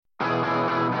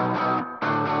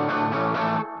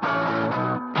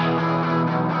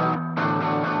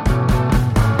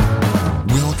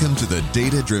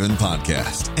Data-Driven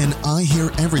Podcast, and I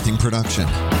Hear Everything production.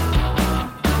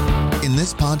 In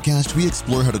this podcast, we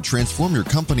explore how to transform your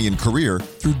company and career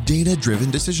through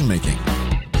data-driven decision-making.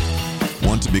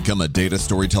 Want to become a data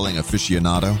storytelling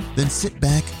aficionado? Then sit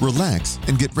back, relax,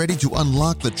 and get ready to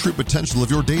unlock the true potential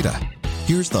of your data.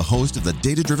 Here's the host of the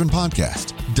Data-Driven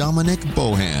Podcast, Dominic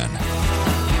Bohan.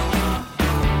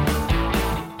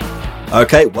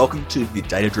 Okay, welcome to the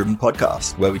Data-Driven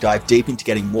Podcast, where we dive deep into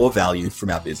getting more value from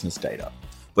our business data.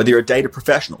 Whether you're a data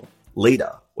professional,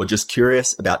 leader, or just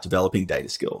curious about developing data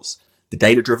skills, the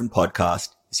Data-Driven Podcast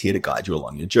is here to guide you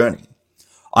along your journey.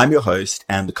 I'm your host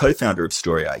and the co-founder of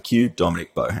Story IQ,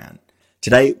 Dominic Bohan.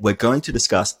 Today, we're going to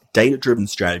discuss data-driven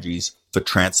strategies for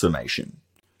transformation.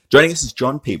 Joining us is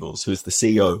John Peebles, who is the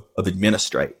CEO of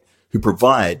Administrate, who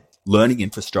provide learning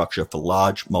infrastructure for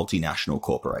large multinational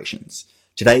corporations.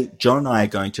 Today, John and I are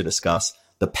going to discuss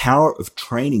the power of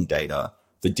training data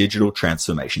for digital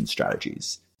transformation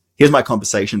strategies. Here's my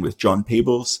conversation with John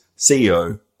Peebles,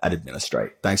 CEO at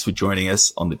Administrate. Thanks for joining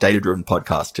us on the Data-Driven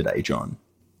Podcast today, John.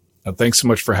 Thanks so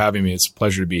much for having me. It's a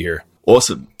pleasure to be here.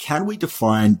 Awesome. Can we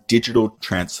define digital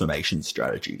transformation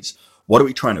strategies? What are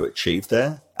we trying to achieve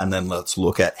there? And then let's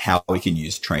look at how we can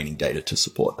use training data to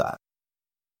support that.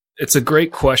 It's a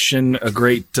great question, a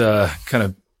great kind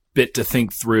of bit to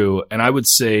think through. And I would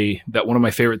say that one of my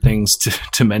favorite things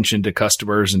to mention to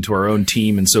customers and to our own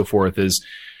team and so forth is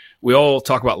we all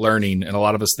talk about learning, and a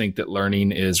lot of us think that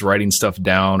learning is writing stuff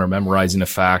down or memorizing a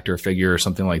fact or a figure or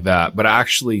something like that. But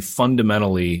actually,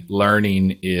 fundamentally,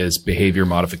 learning is behavior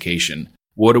modification.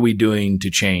 What are we doing to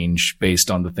change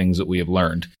based on the things that we have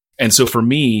learned? And so for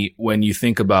me, when you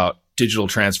think about digital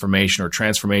transformation or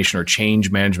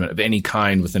change management of any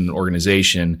kind within an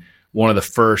organization, one of the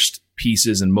first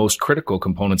pieces and most critical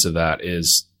components of that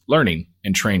is learning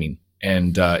and training.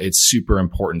 And it's super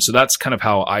important. So that's kind of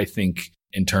how I think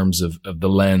in terms of the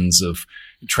lens of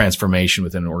transformation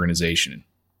within an organization.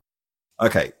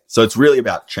 Okay. So it's really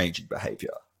about changing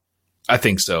behavior. I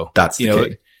think so. That's the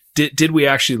key. Did we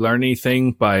actually learn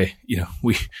anything by,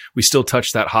 we still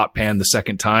touched that hot pan the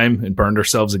second time and burned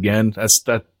ourselves again?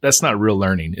 That's not real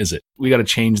learning, is it? We got to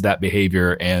change that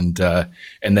behavior, and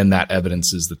then that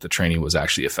evidences that the training was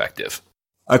actually effective.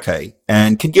 Okay.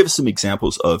 And can you give us some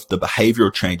examples of the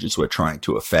behavioral changes we're trying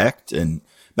to affect and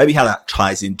maybe how that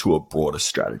ties into a broader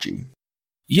strategy?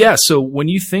 Yeah. So when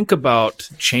you think about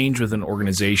change within an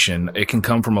organization, it can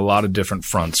come from a lot of different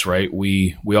fronts, right?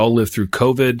 We all lived through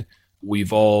COVID.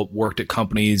 We've all worked at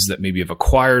companies that maybe have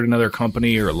acquired another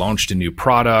company or launched a new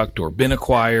product or been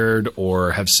acquired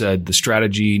or have said the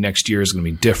strategy next year is going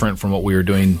to be different from what we were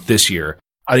doing this year.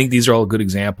 I think these are all good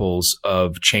examples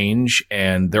of change,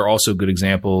 and they're also good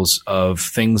examples of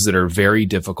things that are very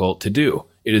difficult to do.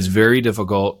 It is very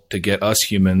difficult to get us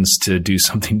humans to do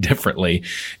something differently,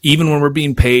 even when we're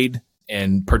being paid,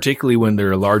 and particularly when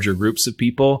there are larger groups of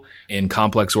people in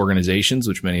complex organizations,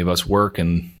 which many of us work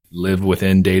and live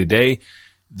within day to day.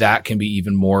 That can be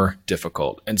even more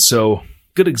difficult. And so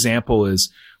good example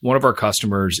is one of our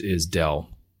customers is Dell.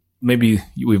 Maybe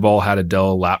we've all had a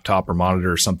Dell laptop or monitor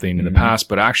or something in the past,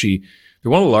 but actually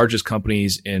they're one of the largest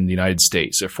companies in the United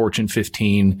States. They're Fortune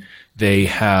 15. They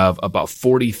have about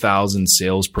 40,000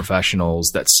 sales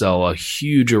professionals that sell a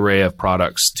huge array of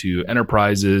products to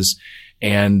enterprises,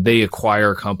 and they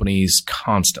acquire companies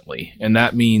constantly. And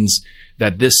that means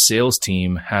that this sales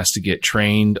team has to get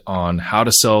trained on how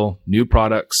to sell new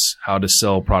products, how to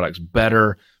sell products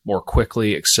better, more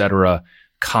quickly, et cetera,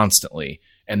 constantly.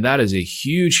 And that is a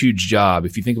huge, huge job.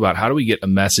 If you think about how do we get a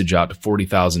message out to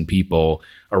 40,000 people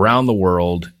around the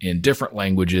world in different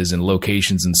languages and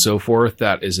locations and so forth,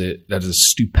 that is a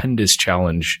stupendous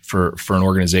challenge for an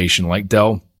organization like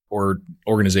Dell or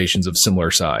organizations of similar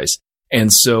size.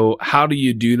 And so how do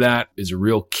you do that is a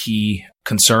real key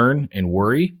concern and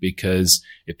worry, because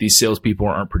if these salespeople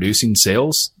aren't producing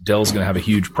sales, Dell's going to have a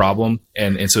huge problem.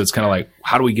 And so it's kind of like,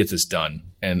 how do we get this done?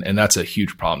 And that's a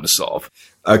huge problem to solve.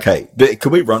 Okay. But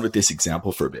can we run with this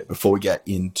example for a bit before we get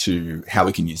into how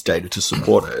we can use data to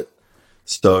support it?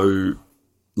 So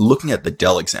looking at the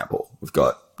Dell example, we've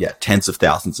got, tens of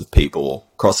thousands of people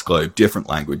across the globe, different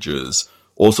languages,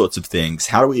 all sorts of things.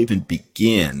 How do we even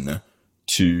begin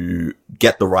to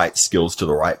get the right skills to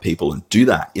the right people and do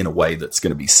that in a way that's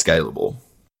going to be scalable?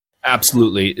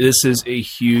 Absolutely. This is a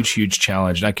huge, huge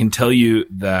challenge. And I can tell you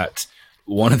that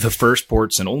one of the first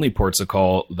ports and only ports of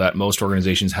call that most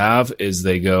organizations have is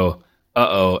they go,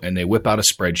 and they whip out a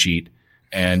spreadsheet.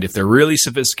 And if they're really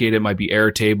sophisticated, it might be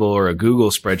Airtable or a Google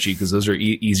spreadsheet, because those are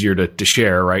easier to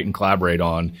share, right, and collaborate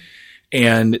on.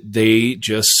 And they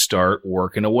just start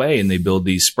working away, and they build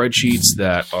these spreadsheets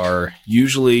that are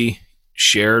usually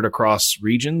shared across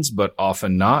regions, but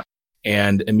often not.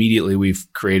 And immediately we've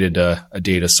created a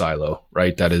data silo,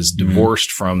 right? That is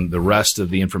divorced from the rest of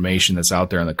the information that's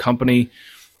out there in the company.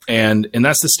 And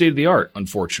that's the state of the art,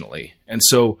 unfortunately. And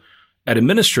so at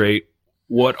Administrate,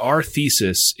 what our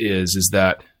thesis is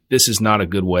that this is not a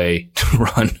good way to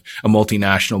run a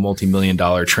multinational,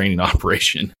 multi-million-dollar training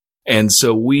operation. And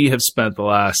so we have spent the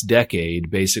last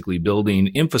decade basically building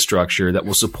infrastructure that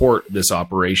will support this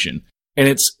operation. And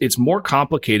it's more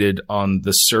complicated on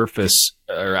the surface,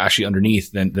 or actually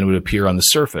underneath, than it would appear on the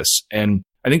surface. And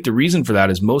I think the reason for that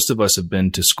is most of us have been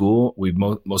to school.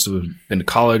 Most of us have been to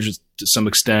college to some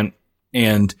extent.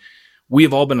 And we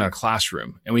have all been in a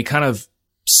classroom. And we kind of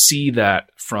see that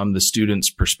from the student's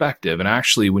perspective. And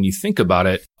actually, when you think about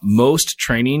it, most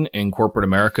training in corporate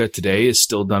America today is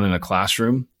still done in a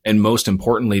classroom. And most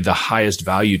importantly, the highest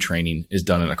value training is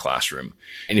done in a classroom.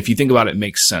 And if you think about it, it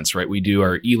makes sense, right? We do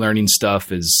our e-learning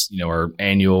stuff is, our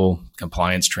annual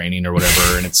compliance training or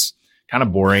whatever. And it's kind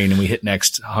of boring. And we hit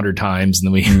next 100 times and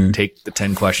then we take the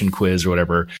 10-question quiz or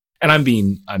whatever. And I'm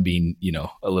being,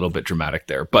 a little bit dramatic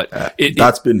there, but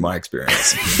that's been my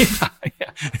experience.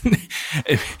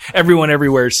 Yeah. Everyone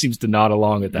everywhere seems to nod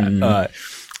along at that.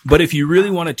 But if you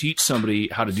really want to teach somebody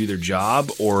how to do their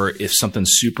job, or if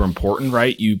something's super important,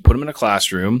 right, you put them in a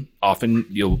classroom. Often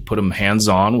you'll put them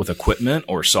hands-on with equipment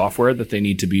or software that they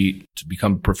need to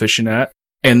become proficient at.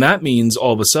 And that means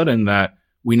all of a sudden that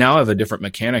we now have a different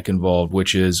mechanic involved,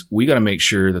 which is we got to make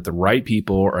sure that the right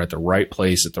people are at the right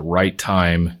place at the right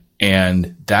time.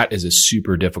 And that is a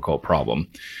super difficult problem.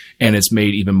 And it's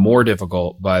made even more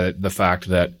difficult by the fact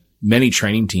that many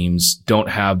training teams don't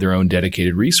have their own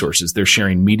dedicated resources. They're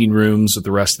sharing meeting rooms with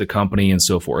the rest of the company and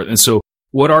so forth. And so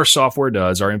what our software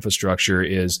does, our infrastructure,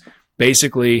 is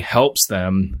basically helps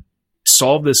them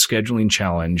solve this scheduling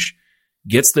challenge,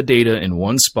 gets the data in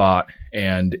one spot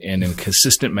and in a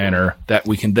consistent manner that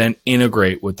we can then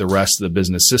integrate with the rest of the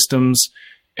business systems.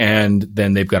 And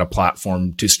then they've got a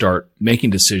platform to start making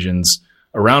decisions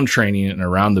around training and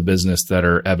around the business that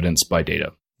are evidenced by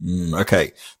data.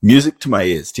 Okay. Music to my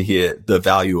ears to hear the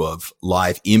value of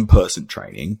live in-person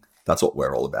training. That's what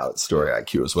we're all about at Story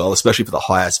IQ as well, especially for the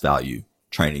highest value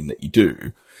training that you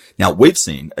do. Now, we've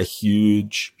seen a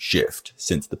huge shift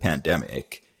since the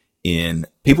pandemic in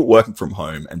people working from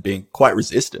home and being quite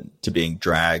resistant to being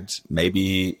dragged.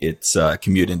 Maybe it's a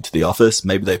commute into the office.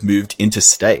 Maybe they've moved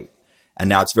interstate. And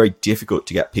now it's very difficult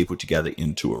to get people together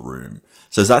into a room.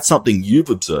 So is that something you've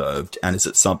observed? And is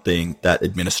it something that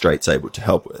Administrate's able to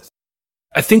help with?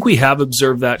 I think we have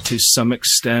observed that to some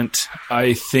extent.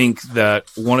 I think that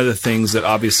one of the things that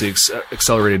obviously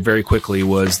accelerated very quickly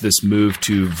was this move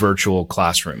to virtual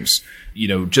classrooms.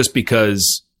 Just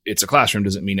because it's a classroom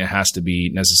doesn't mean it has to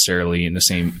be necessarily in the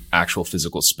same actual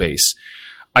physical space.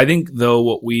 I think, though,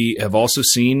 what we have also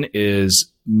seen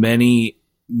is many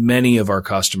of our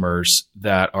customers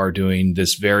that are doing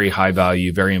this very high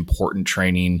value, very important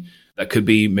training that could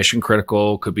be mission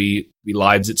critical, could be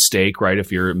lives at stake, right?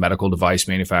 If you're a medical device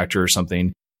manufacturer or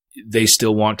something, they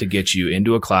still want to get you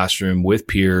into a classroom with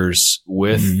peers,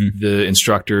 with the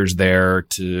instructors there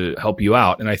to help you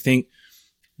out. And I think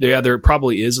there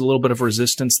probably is a little bit of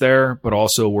resistance there, but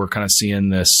also we're kind of seeing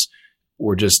this.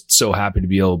 We're just so happy to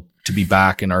be able to be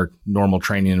back in our normal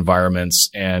training environments.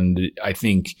 And I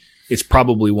think it's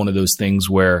probably one of those things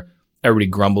where everybody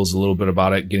grumbles a little bit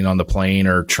about it, getting on the plane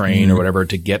or train or whatever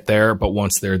to get there. But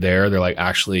once they're there, they're like,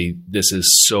 actually, this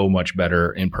is so much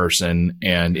better in person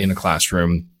and in a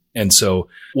classroom. And so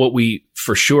what we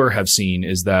for sure have seen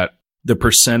is that the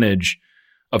percentage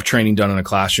of training done in a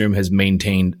classroom has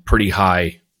maintained pretty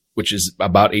high, which is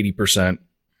about 80%,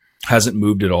 hasn't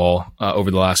moved at all over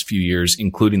the last few years,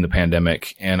 including the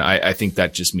pandemic. And I think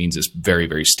that just means it's very,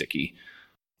 very sticky.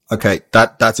 Okay,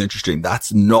 that's interesting.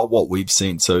 That's not what we've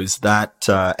seen. So is that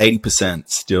 80%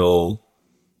 still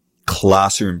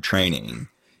classroom training?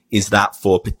 Is that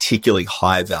for particularly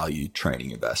high value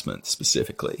training investments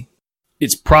specifically?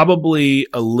 It's probably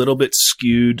a little bit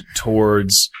skewed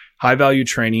towards high value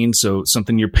training. So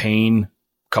something you're paying a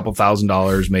couple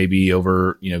 $1,000 maybe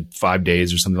over 5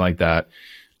 days or something like that.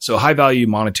 So high value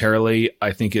monetarily,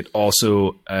 I think it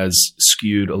also has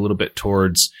skewed a little bit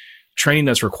towards training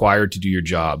that's required to do your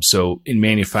job. So in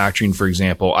manufacturing, for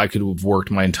example, I could have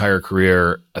worked my entire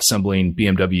career assembling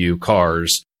BMW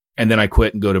cars, and then I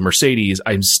quit and go to Mercedes.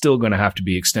 I'm still going to have to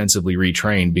be extensively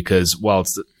retrained because while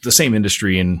it's the same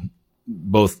industry and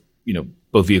both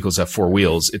vehicles have four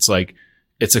wheels, it's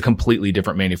a completely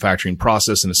different manufacturing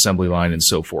process and assembly line and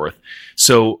so forth.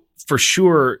 So for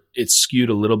sure, it's skewed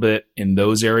a little bit in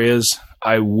those areas.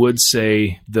 I would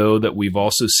say, though, that we've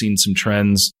also seen some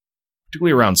trends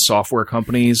particularly around software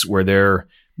companies where they're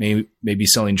maybe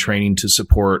selling training to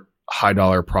support high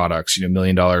dollar products, $1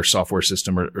 million software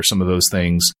system or some of those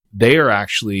things. They are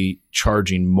actually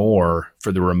charging more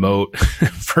for the remote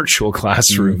virtual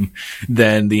classroom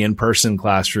than the in-person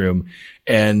classroom.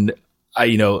 And I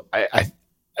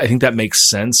think that makes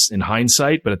sense in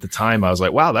hindsight, but at the time I was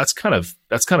like, wow, that's kind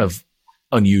of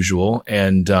unusual.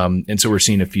 And so we're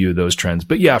seeing a few of those trends,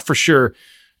 but yeah, for sure.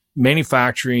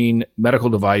 Manufacturing, medical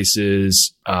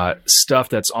devices, stuff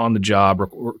that's on the job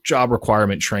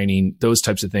requirement training, those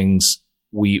types of things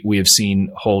we have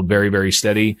seen hold very, very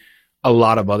steady. A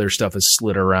lot of other stuff has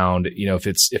slid around. If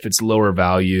it's lower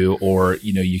value or,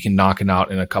 you can knock it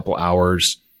out in a couple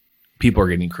hours, people are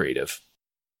getting creative.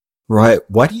 Right.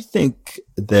 Why do you think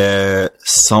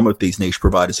some of these niche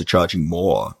providers are charging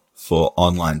more for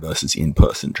online versus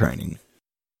in-person training?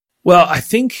 Well, I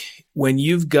think when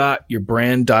you've got your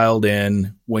brand dialed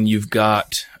in, when you've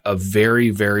got a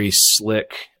very, very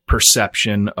slick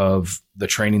perception of the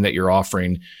training that you're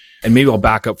offering, and maybe I'll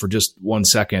back up for just 1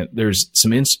 second. There's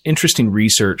some interesting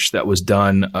research that was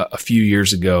done a few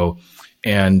years ago,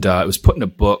 and it was put in a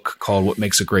book called What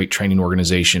Makes a Great Training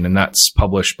Organization, and that's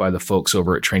published by the folks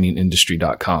over at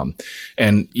trainingindustry.com.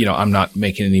 And, I'm not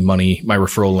making any money. My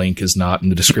referral link is not in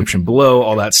the description below,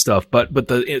 all that stuff. But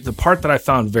the part that I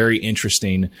found very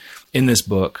interesting in this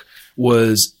book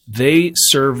was they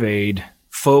surveyed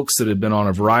folks that had been on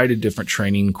a variety of different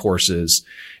training courses,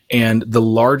 and the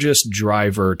largest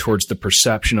driver towards the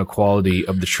perception of quality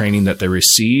of the training that they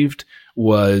received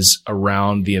was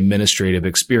around the administrative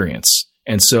experience.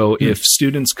 And so if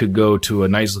students could go to a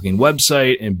nice looking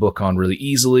website and book on really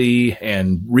easily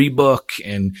and rebook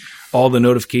and all the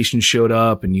notifications showed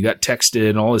up and you got texted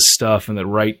and all this stuff and the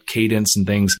right cadence and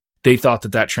things, they thought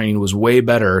that training was way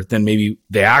better than maybe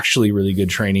the actually really good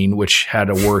training, which had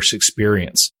a worse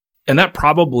experience. And that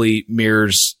probably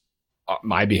mirrors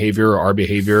my behavior or our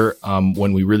behavior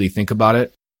when we really think about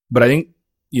it. But I think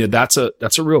that's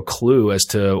a real clue as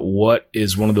to what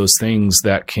is one of those things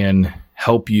that can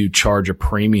help you charge a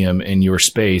premium in your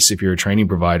space if you're a training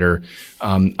provider.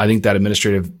 I think that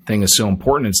administrative thing is so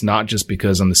important. It's not just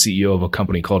because I'm the CEO of a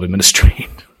company called Administrate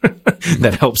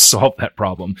that helps solve that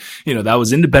problem. That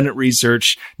was independent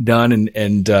research done,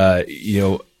 and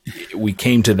we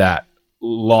came to that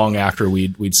long after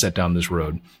we'd set down this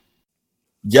road.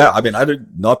 Yeah, I mean, I do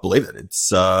not believe it.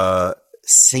 It's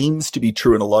seems to be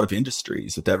true in a lot of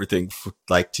industries with everything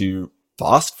to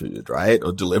fast food, right?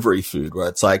 Or delivery food, where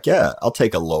it's like, yeah, I'll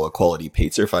take a lower quality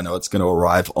pizza if I know it's going to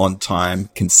arrive on time,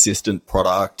 consistent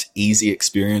product, easy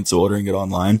experience ordering it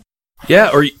online. Yeah,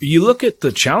 or you look at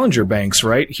the challenger banks,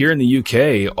 right? Here in the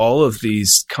UK, all of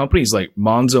these companies like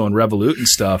Monzo and Revolut and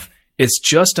stuff, it's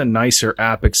just a nicer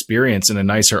app experience and a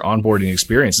nicer onboarding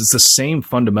experience. It's the same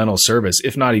fundamental service,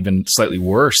 if not even slightly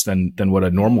worse than what a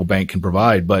normal bank can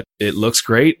provide, but it looks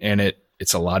great and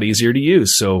it's a lot easier to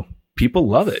use. So people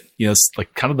love it. It's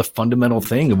like kind of the fundamental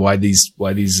thing of why these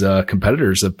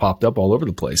competitors have popped up all over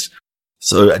the place.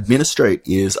 So Administrate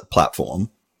is a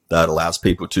platform that allows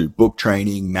people to book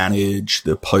training, manage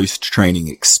the post-training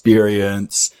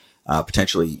experience,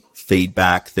 potentially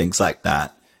feedback, things like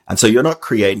that. And so you're not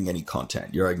creating any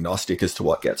content. You're agnostic as to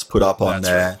what gets put up on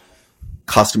there. Right.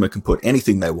 Customer can put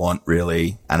anything they want,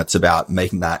 really. And it's about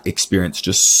making that experience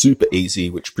just super easy,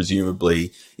 which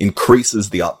presumably increases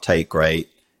the uptake rate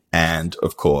and,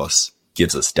 of course,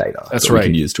 gives us data that we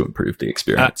can use to improve the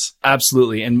experience.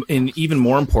 Absolutely. And even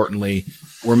more importantly,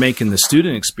 we're making the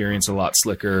student experience a lot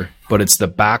slicker, but it's the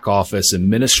back office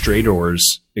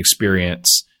administrators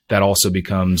experience that also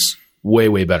becomes way,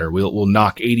 way better. We'll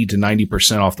knock 80 to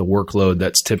 90% off the workload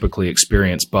that's typically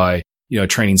experienced by, a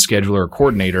training scheduler or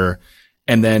coordinator.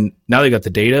 And then now they got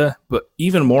the data, but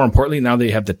even more importantly, now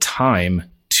they have the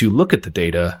time to look at the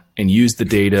data and use the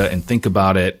data and think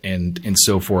about it and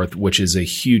so forth, which is a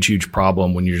huge, huge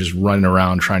problem when you're just running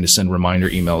around trying to send reminder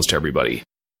emails to everybody.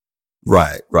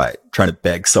 Right. Trying to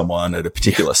beg someone at a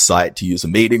particular site to use a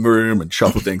meeting room and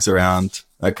shuffle things around.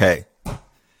 Okay.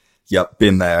 Yep.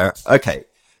 Been there. Okay.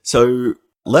 So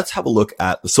let's have a look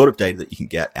at the sort of data that you can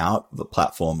get out of a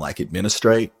platform like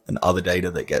Administrate and other data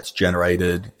that gets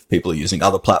generated. If people are using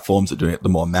other platforms, are doing it the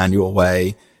more manual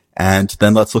way. And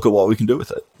then let's look at what we can do with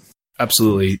it.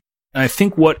 Absolutely. I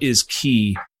think what is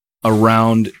key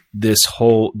around this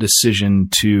whole decision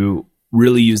to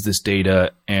really use this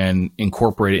data and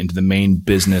incorporate it into the main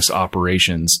business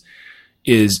operations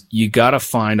is you got to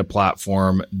find a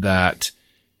platform that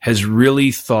has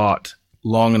really thought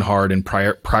long and hard and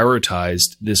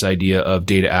prioritized this idea of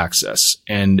data access.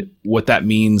 And what that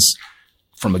means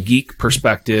from a geek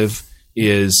perspective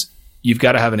is you've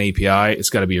got to have an API. It's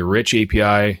got to be a rich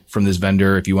API from this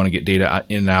vendor if you want to get data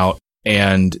in and out.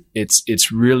 And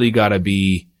it's really got to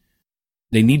be,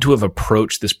 they need to have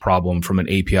approached this problem from an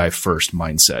API first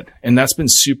mindset. And that's been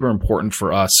super important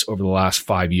for us over the last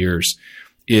 5 years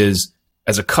is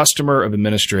as a customer of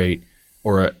Administrate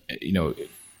or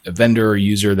a vendor or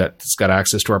user that's got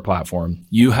access to our platform,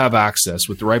 you have access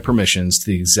with the right permissions to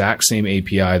the exact same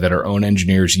API that our own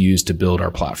engineers use to build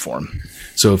our platform.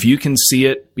 So if you can see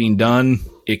it being done,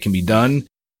 it can be done.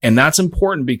 And that's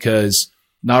important because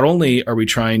not only are we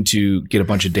trying to get a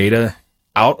bunch of data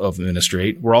out of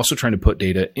Administrate, we're also trying to put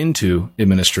data into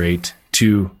Administrate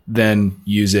to then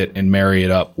use it and marry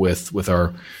it up with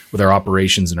our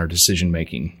operations and our decision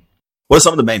making. What are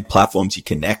some of the main platforms you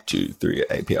connect to through your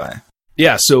API?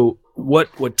 Yeah. So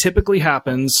what typically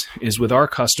happens is with our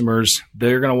customers,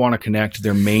 they're going to want to connect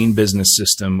their main business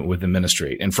system with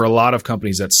Administrate. And for a lot of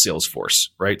companies, that's Salesforce,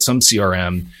 right? Some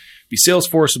CRM. Be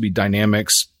Salesforce will be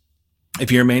Dynamics.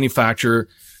 If you're a manufacturer,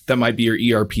 that might be your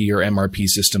ERP or MRP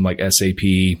system like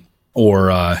SAP or,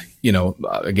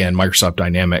 again, Microsoft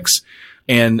Dynamics.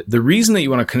 And the reason that you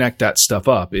want to connect that stuff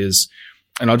up is,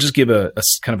 and I'll just give a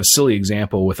kind of a silly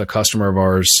example with a customer of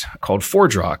ours called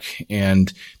ForgeRock.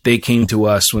 And they came to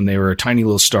us when they were a tiny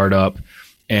little startup.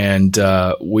 And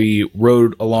we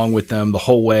rode along with them the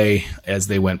whole way as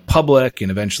they went public and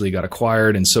eventually got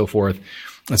acquired and so forth.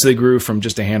 And so they grew from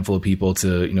just a handful of people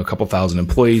to a couple thousand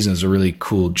employees. And it was a really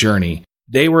cool journey.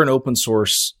 They were an open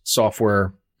source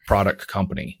software product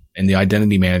company in the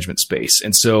identity management space.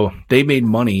 And so they made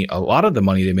money. A lot of the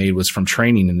money they made was from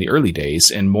training in the early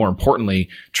days. And more importantly,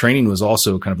 training was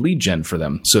also kind of lead gen for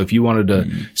them. So if you wanted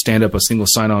to stand up a single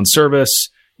sign-on service,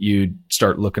 you'd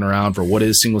start looking around for what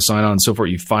is single sign-on and so forth.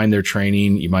 You find their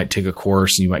training, you might take a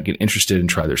course, and you might get interested and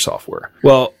try their software.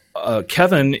 Well,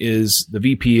 Kevin is the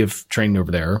VP of training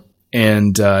over there.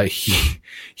 And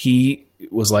he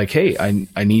was like, hey,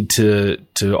 I need to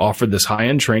offer this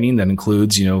high-end training that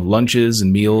includes, lunches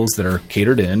and meals that are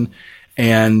catered in.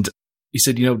 And he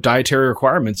said, dietary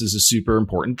requirements is a super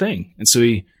important thing. And so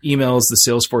he emails the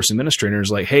Salesforce administrators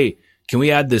like, hey, can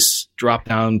we add this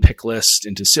drop-down pick list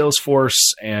into Salesforce?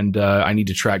 And I need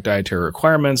to track dietary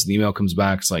requirements. The email comes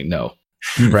back. It's like, no.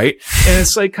 Right. And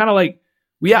it's like, kind of like,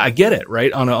 well, yeah, I get it,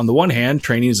 right? On the one hand,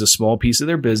 training is a small piece of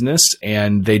their business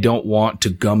and they don't want to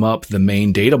gum up the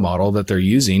main data model that they're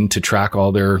using to track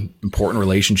all their important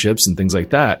relationships and things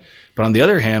like that. But on the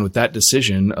other hand, with that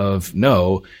decision of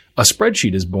no, a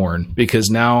spreadsheet is born because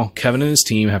now Kevin and his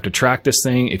team have to track this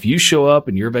thing. If you show up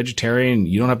and you're a vegetarian,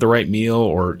 you don't have the right meal,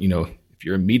 or, if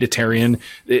you're a meatitarian,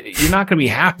 you're not going to be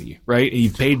happy, right? And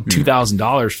you've paid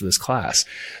 $2,000 for this class.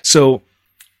 So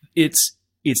it's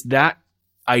that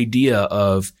idea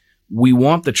of we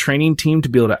want the training team to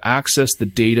be able to access the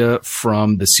data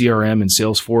from the CRM and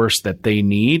Salesforce that they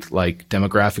need, like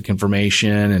demographic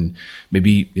information and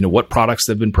maybe, what products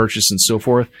they've been purchased and so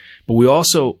forth. But we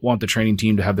also want the training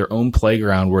team to have their own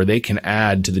playground where they can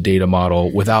add to the data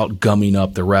model without gumming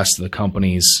up the rest of the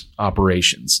company's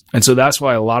operations. And so that's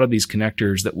why a lot of these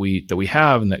connectors that we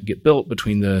have and that get built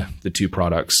between the two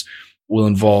products will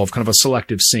involve kind of a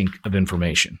selective sync of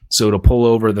information. So it'll pull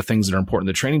over the things that are important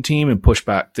to the training team and push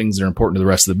back things that are important to the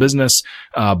rest of the business.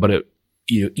 But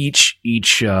each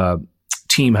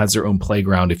team has their own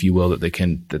playground, if you will, that they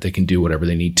can do whatever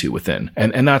they need to within.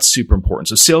 And that's super important.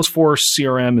 So Salesforce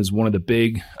CRM is one of the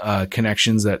big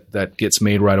connections that gets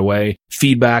made right away.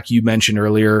 Feedback, you mentioned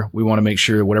earlier, we want to make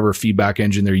sure whatever feedback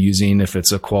engine they're using, if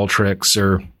it's a Qualtrics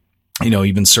or,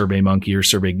 even SurveyMonkey or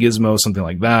SurveyGizmo, something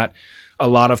like that. A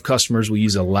lot of customers will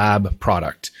use a lab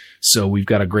product. So we've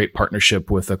got a great partnership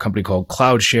with a company called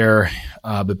CloudShare,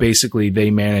 but basically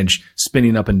they manage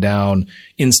spinning up and down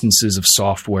instances of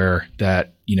software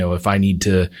that, if I need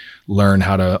to learn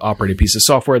how to operate a piece of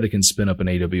software, they can spin up an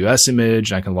AWS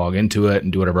image and I can log into it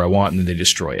and do whatever I want, and then they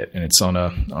destroy it. And it's on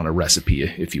a recipe,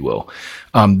 if you will.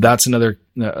 That's another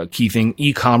key thing.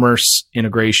 E-commerce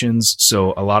integrations.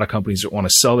 So a lot of companies that want to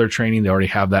sell their training, they already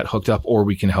have that hooked up, or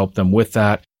we can help them with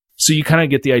that. So you kind of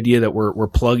get the idea that we're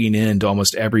plugging into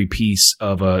almost every piece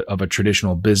of a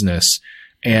traditional business.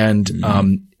 And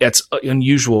it's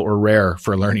unusual or rare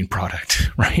for a learning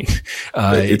product, right?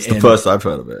 It's the first I've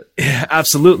heard of it. Yeah,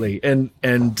 absolutely.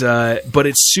 But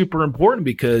it's super important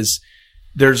because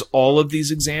there's all of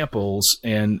these examples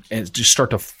and just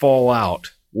start to fall out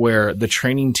where the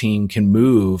training team can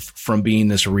move from being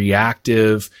this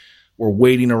reactive, we're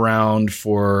waiting around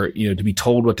for, to be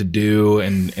told what to do.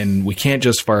 And we can't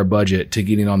justify our budget, to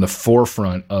getting on the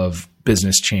forefront of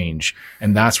business change.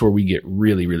 And that's where we get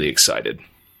really, really excited.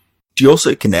 Do you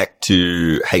also connect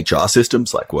to HR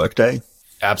systems like Workday?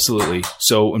 Absolutely.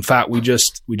 So in fact, we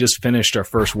just finished our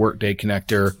first Workday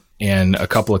connector, and a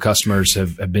couple of customers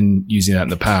have been using that in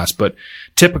the past. But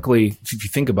typically, if you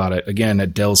think about it, again,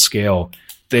 at Dell's scale,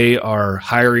 they are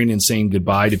hiring and saying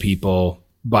goodbye to people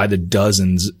by the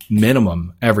dozens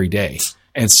minimum every day.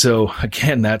 And so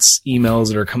again, that's emails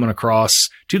that are coming across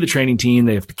to the training team.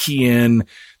 They have to key in,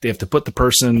 they have to put the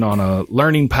person on a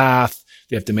learning path.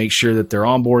 They have to make sure that they're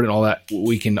on board and all that.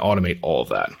 We can automate all of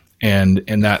that. And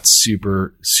that's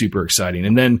super, super exciting.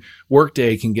 And then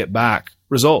Workday can get back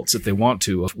results if they want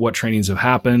to of what trainings have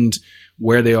happened,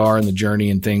 where they are in the journey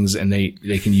and things. And they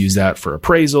can use that for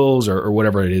appraisals or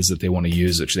whatever it is that they want to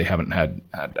use, which they haven't had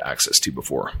access to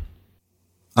before.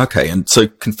 Okay. And so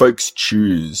can folks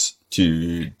choose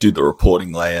to do the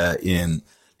reporting layer in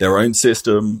their own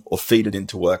system or feed it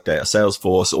into Workday or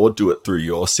Salesforce or do it through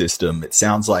your system? It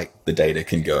sounds like the data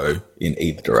can go in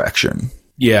either direction.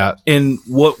 Yeah. And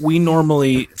what we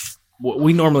normally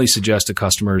suggest to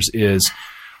customers is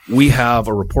we have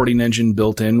a reporting engine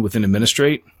built in within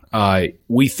Administrate.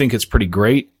 We think it's pretty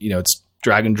great. It's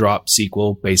drag and drop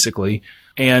SQL basically.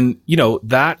 And,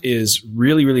 that is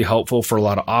really, really helpful for a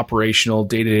lot of operational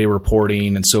day-to-day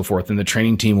reporting and so forth. And the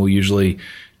training team will usually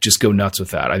just go nuts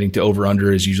with that. I think the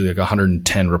over-under is usually like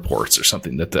 110 reports or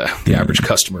something that the average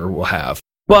customer will have.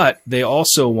 But they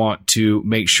also want to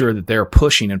make sure that they're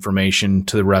pushing information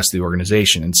to the rest of the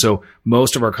organization. And so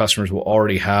most of our customers will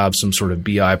already have some sort of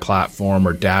BI platform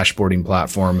or dashboarding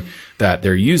platform that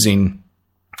they're using.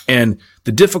 And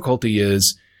the difficulty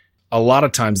is a lot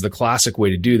of times the classic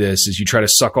way to do this is you try to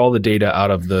suck all the data out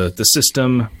of the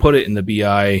system, put it in the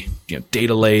BI,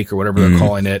 data lake or whatever they're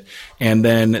calling it. And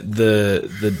then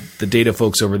the data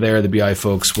folks over there, the BI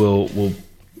folks will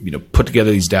put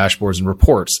together these dashboards and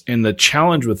reports. And the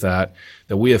challenge with that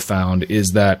we have found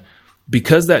is that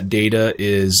because that data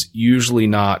is usually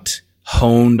not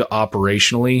honed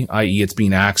operationally, i.e. it's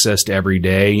being accessed every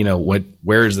day,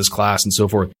 where is this class and so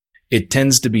forth, it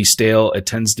tends to be stale. It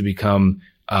tends to become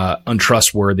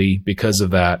untrustworthy because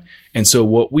of that. And so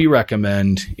what we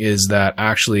recommend is that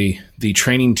actually the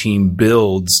training team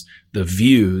builds the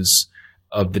views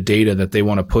of the data that they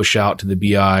want to push out to the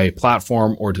BI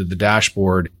platform or to the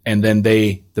dashboard. And then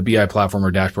the BI platform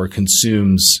or dashboard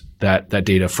consumes that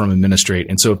data from Administrate.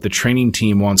 And so if the training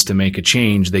team wants to make a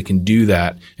change, they can do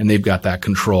that and they've got that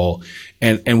control.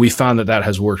 And we found that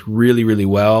has worked really, really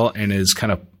well and is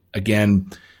kind of,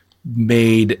 again,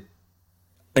 made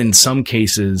in some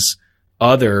cases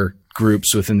other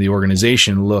groups within the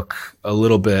organization look a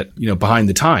little bit, behind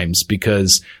the times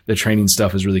because the training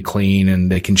stuff is really clean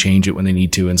and they can change it when they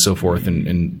need to and so forth.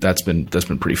 And that's been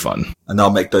pretty fun. And they'll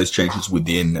make those changes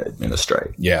within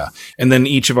Administrate. Yeah. And then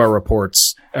each of our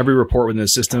reports, every report within the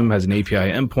system has an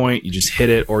API endpoint. You just hit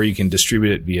it or you can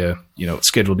distribute it via,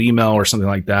 scheduled email or something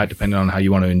like that, depending on how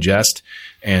you want to ingest.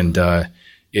 And,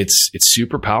 it's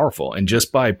super powerful. And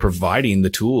just by providing the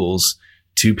tools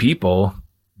to people,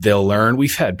 they'll learn.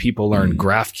 We've had people learn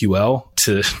GraphQL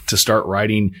to start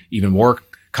writing even more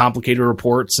complicated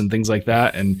reports and things like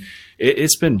that. And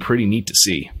it's been pretty neat to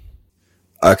see.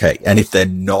 Okay. And if they're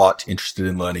not interested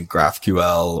in learning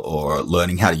GraphQL or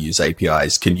learning how to use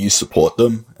APIs, can you support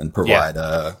them and provide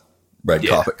a red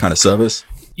carpet kind of service?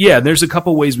 Yeah, there's a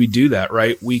couple ways we do that,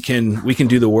 right? We can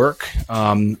do the work.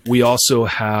 We also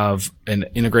have an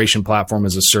integration platform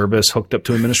as a service hooked up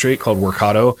to Administrate called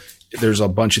Workato. There's a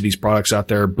bunch of these products out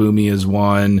there. Boomi is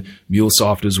one,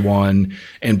 MuleSoft is one.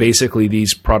 And basically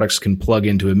these products can plug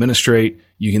into Administrate.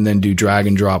 You can then do drag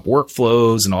and drop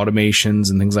workflows and automations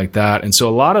and things like that. And so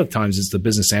a lot of times it's the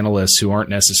business analysts who aren't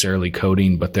necessarily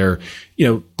coding, but they're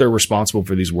responsible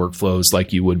for these workflows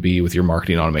like you would be with your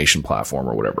marketing automation platform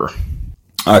or whatever.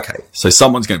 Okay. So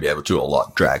someone's going to be able to do a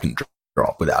lot drag and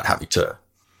drop without having to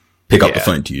pick up the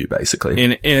phone to you, basically.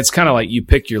 And it's kind of like you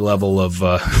pick your level of,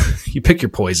 you pick your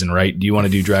poison, right? Do you want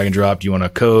to do drag and drop? Do you want to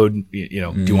code? Do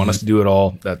you want us to do it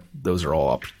all? Those are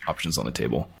all options on the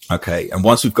table. Okay. And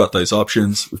once we've got those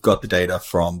options, we've got the data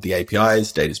from the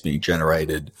APIs, data's being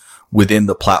generated within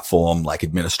the platform, like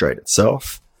Administrate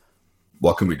itself.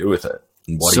 What can we do with it?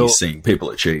 And what are you seeing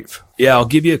people achieve? Yeah, I'll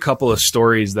give you a couple of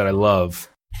stories that I love.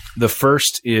 The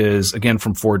first is, again,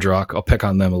 from ForgeRock. I'll pick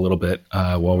on them a little bit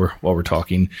while we're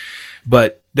talking.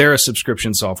 But they're a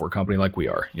subscription software company like we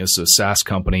are. So a SaaS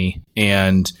company.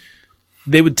 And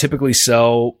they would typically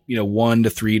sell, 1 to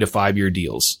 3 to 5 year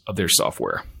deals of their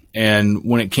software. And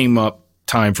when it came up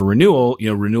time for renewal,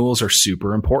 renewals are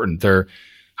super important. They're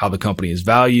how the company is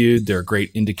valued. They're a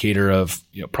great indicator of,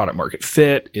 product market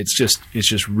fit. It's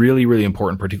just really, really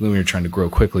important, particularly when you're trying to grow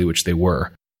quickly, which they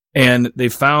were. And they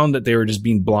found that they were just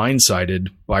being blindsided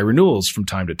by renewals from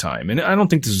time to time. And I don't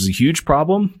think this was a huge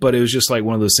problem, but it was just like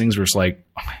one of those things where it's like,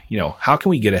 how can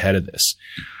we get ahead of this?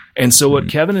 And so what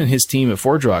Kevin and his team at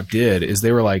ForgeRock did is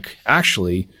they were like,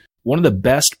 actually, one of the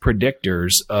best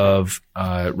predictors of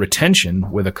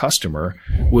retention with a customer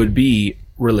would be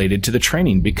related to the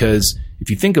training. Because if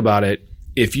you think about it,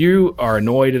 if you are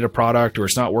annoyed at a product or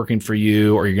it's not working for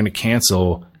you or you're going to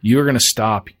cancel, you're going to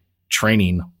stop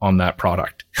training on that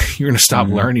product. You're going to stop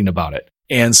learning about it.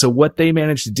 And so what they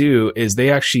managed to do is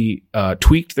they actually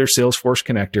tweaked their Salesforce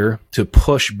connector to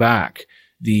push back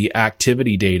the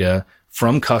activity data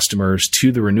from customers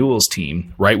to the renewals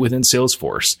team right within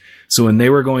Salesforce. So when they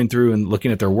were going through and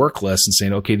looking at their work list and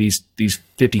saying, okay, these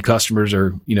 50 customers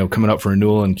are, coming up for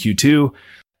renewal in Q2,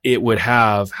 it would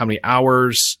have how many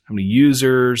hours, how many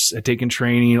users had taken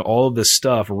training, all of this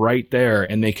stuff right there.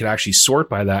 And they could actually sort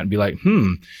by that and be like,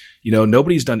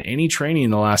 nobody's done any training in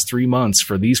the last 3 months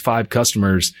for these 5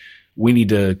 customers. We need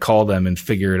to call them and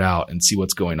figure it out and see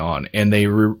what's going on. And they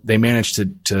managed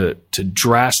to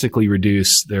drastically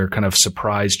reduce their kind of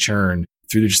surprise churn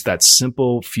through just that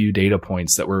simple few data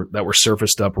points that were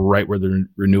surfaced up right where the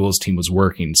renewals team was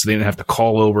working. So they didn't have to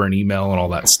call over an email and all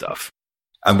that stuff.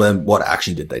 And then what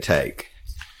action did they take?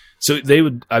 So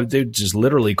they'd just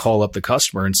literally call up the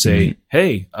customer and say,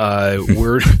 "Hey,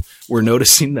 we're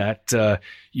noticing that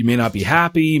you may not be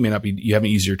happy, you haven't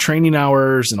used your training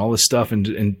hours and all this stuff,"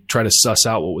 and try to suss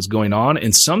out what was going on.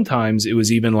 And sometimes it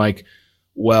was even like,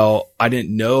 "Well, I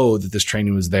didn't know that this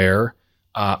training was there.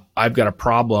 I've got a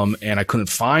problem and I couldn't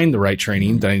find the right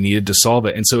training that I needed to solve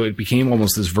it." And so it became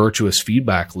almost this virtuous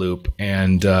feedback loop.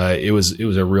 And it was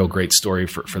a real great story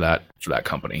for that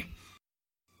company.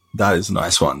 That is a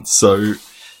nice one. So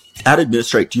at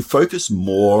Administrate, do you focus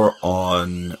more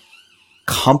on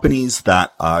companies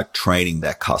that training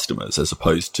their customers as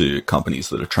opposed to companies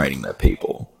that are training their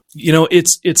people?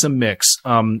 It's a mix.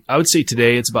 I would say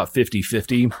today it's about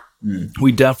 50-50.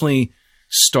 We definitely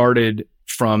started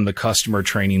from the customer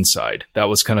training side. That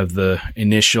was kind of the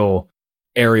initial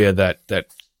area that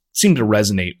seemed to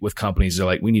resonate with companies. They're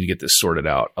like, we need to get this sorted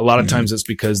out. A lot of times it's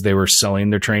because they were selling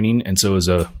their training, and so it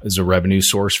was a revenue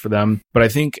source for them. But I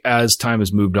think as time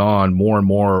has moved on, more and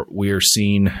more we are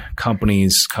seeing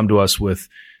companies come to us with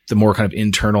the more kind of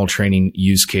internal training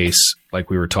use case, like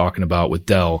we were talking about with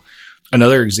Dell.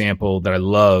 Another example that I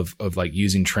love of like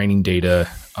using training data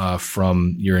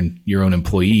from your own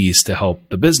employees to help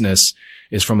the business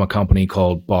is from a company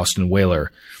called Boston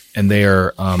Whaler. And they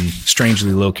are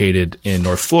strangely located in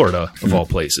North Florida, of all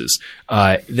places.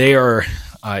 They are,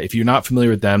 if you're not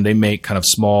familiar with them, they make kind of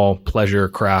small pleasure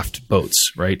craft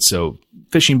boats, right? So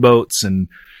fishing boats and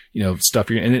stuff.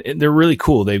 And they're really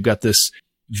cool. They've got this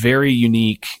very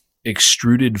unique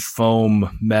extruded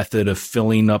foam method of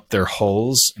filling up their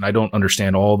hulls. And I don't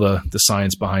understand all the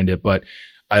science behind it, but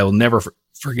I'll never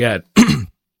forget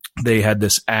they had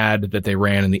this ad that they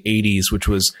ran in the 80s, which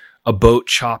was a boat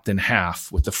chopped in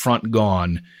half with the front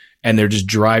gone, and they're just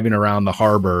driving around the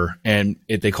harbor, and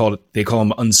they call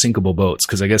them unsinkable boats,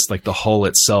 because I guess like the hull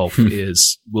itself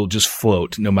will just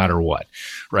float no matter what,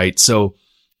 right? So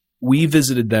we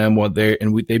visited them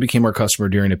they became our customer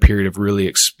during a period of really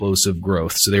explosive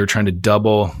growth. So they were trying to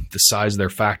double the size of their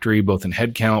factory, both in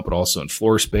headcount, but also in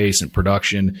floor space and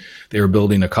production. They were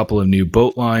building a couple of new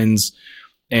boat lines.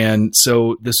 And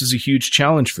so this was a huge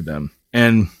challenge for them.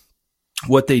 And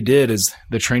what they did is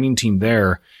the training team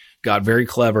there got very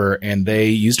clever, and they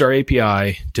used our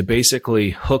API to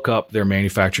basically hook up their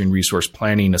manufacturing resource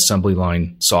planning assembly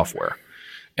line software.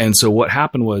 And so what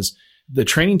happened was the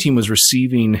training team was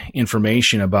receiving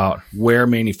information about where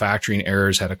manufacturing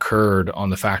errors had occurred on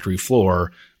the factory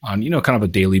floor on, kind of a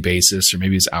daily basis, or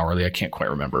maybe it's hourly. I can't quite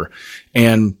remember.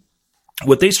 And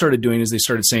what they started doing is they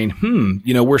started saying,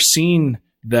 we're seeing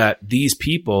that these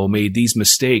people made these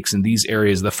mistakes in these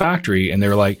areas of the factory. And they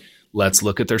were like, let's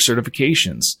look at their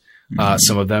certifications.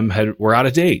 Some of them were out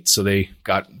of date, so they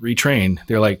got retrained.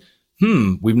 They're like,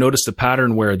 we've noticed a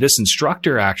pattern where this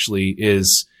instructor actually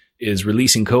is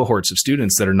releasing cohorts of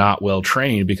students that are not well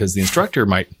trained because the instructor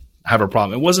might have a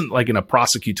problem. It wasn't like in a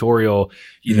prosecutorial,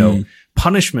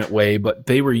 punishment way, but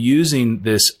they were using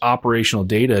this operational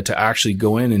data to actually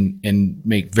go in and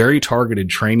make very targeted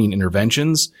training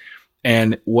interventions.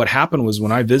 And what happened was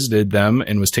when I visited them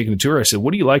and was taking a tour, I said,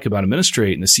 what do you like about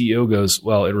Administrate? And the CEO goes,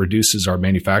 well, it reduces our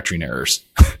manufacturing errors.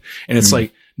 And it's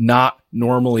like not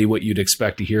normally what you'd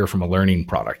expect to hear from a learning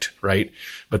product, right?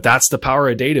 But that's the power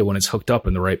of data when it's hooked up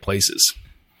in the right places.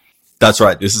 That's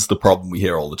right. This is the problem we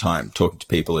hear all the time, talking to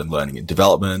people in learning and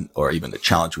development, or even the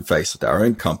challenge we face with our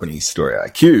own company, Story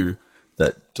IQ,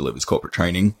 that delivers corporate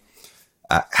training.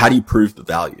 how do you prove the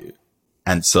value?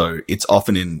 And so it's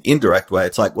often in indirect way.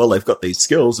 It's like, well, they've got these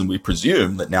skills and we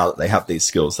presume that now that they have these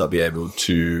skills, they'll be able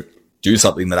to do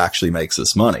something that actually makes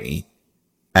us money.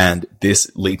 And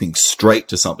this leaping straight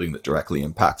to something that directly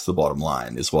impacts the bottom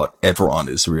line is what everyone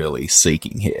is really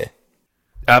seeking here.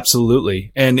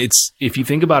 Absolutely. And if you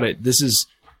think about it, this is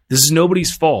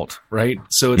nobody's fault, right?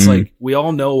 So it's like, we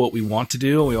all know what we want to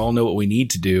do and we all know what we need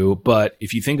to do. But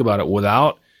if you think about it,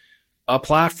 without a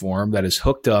platform that is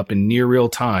hooked up in near real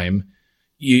time,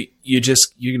 you're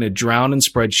going to drown in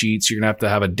spreadsheets. You're going to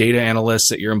have a data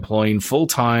analyst that you're employing full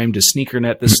time to sneaker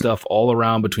net this stuff all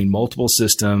around between multiple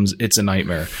systems. It's a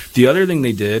nightmare. The other thing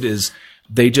they did is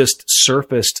they just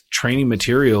surfaced training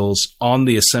materials on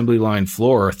the assembly line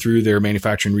floor through their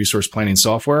manufacturing resource planning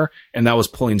software. And that was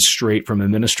pulling straight from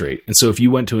Administrate. And so if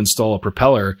you went to install a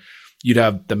propeller, you'd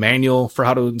have the manual for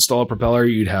how to install a propeller.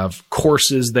 You'd have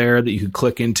courses there that you could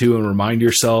click into and remind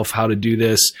yourself how to do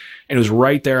this. And it was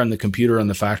right there on the computer on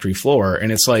the factory floor.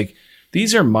 And it's like,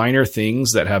 these are minor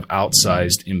things that have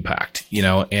outsized impact,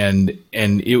 and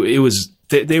it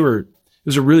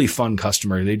was a really fun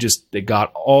customer. They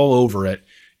got all over it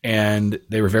and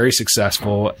they were very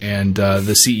successful. And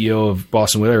the CEO of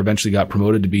Boston Whaler eventually got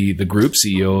promoted to be the group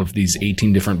CEO of these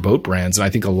 18 different boat brands. And I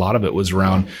think a lot of it was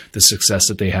around the success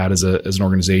that they had as an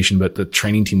organization, but the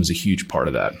training team was a huge part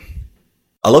of that.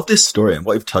 I love this story and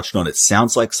what you've touched on. It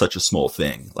sounds like such a small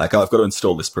thing. Like, oh, I've got to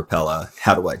install this propeller.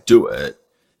 How do I do it?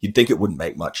 You'd think it wouldn't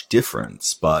make much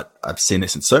difference, but I've seen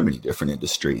this in so many different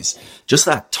industries. Just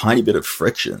that tiny bit of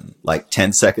friction, like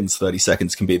 10 seconds, 30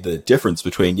 seconds can be the difference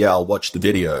between, yeah, I'll watch the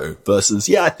video versus,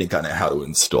 yeah, I think I know how to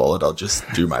install it. I'll just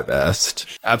do my best.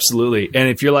 Absolutely. And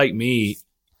if you're like me,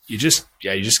 you're just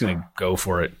going to go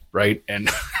for it. Right. And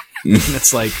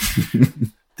it's like,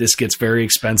 this gets very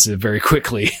expensive very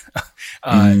quickly.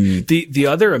 The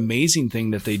other amazing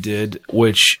thing that they did,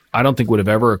 which I don't think would have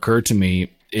ever occurred to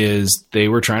me, is they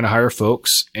were trying to hire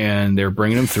folks and they're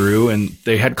bringing them through, and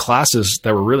they had classes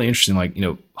that were really interesting, like,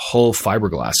 hull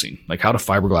fiberglassing, like how to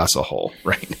fiberglass a hull.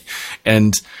 Right.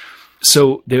 And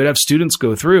so they would have students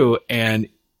go through and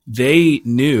they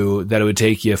knew that it would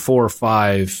take you 4 or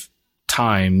 5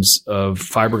 times of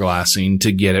fiberglassing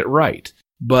to get it right.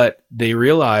 But they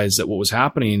realized that what was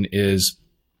happening is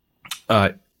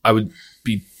I would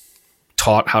be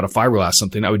taught how to fiberglass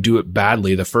something. I would do it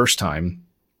badly the first time.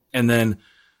 And then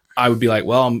I would be like,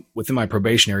 well, I'm within my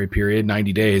probationary period,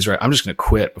 90 days, right? I'm just going to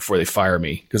quit before they fire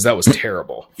me because that was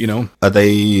terrible, Are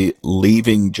they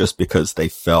leaving just because they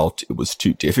felt it was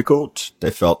too difficult? They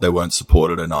felt they weren't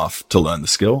supported enough to learn the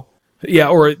skill? Yeah,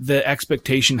 or the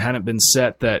expectation hadn't been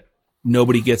set that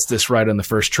nobody gets this right on the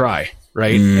first try,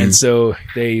 right? And so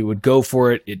they would go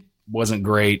for it. It wasn't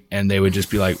great. And they would just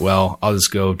be like, well, I'll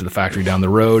just go to the factory down the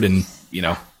road and,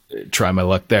 try my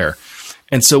luck there.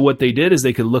 And so what they did is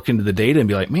they could look into the data and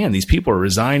be like, man, these people are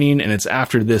resigning and it's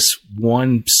after this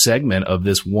one segment of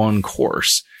this one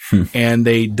course. And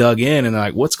they dug in and they're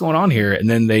like, what's going on here? And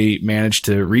then they managed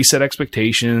to reset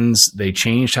expectations. They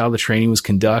changed how the training was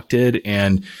conducted.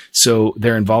 And so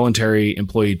their involuntary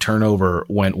employee turnover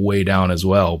went way down as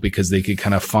well, because they could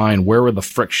kind of find where were the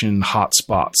friction hot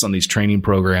spots on these training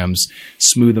programs,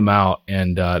 smooth them out.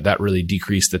 And that really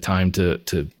decreased the time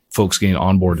to folks getting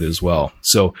onboarded as well.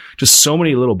 So just so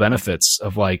many little benefits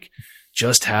of like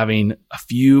just having a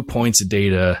few points of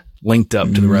data linked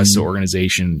up to the rest of the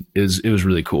organization. It was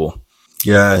really cool.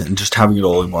 Yeah. And just having it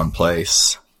all in one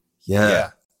place. Yeah.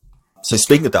 So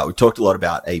speaking of that, we talked a lot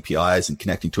about APIs and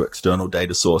connecting to external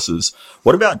data sources.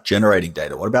 What about generating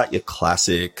data? What about your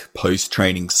classic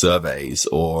post-training surveys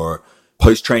or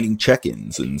post-training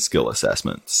check-ins and skill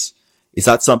assessments? Is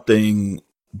that something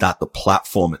that the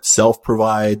platform itself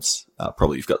provides?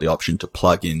 Probably you've got the option to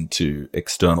plug into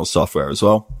external software as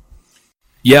well.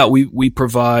 Yeah, we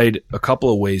provide a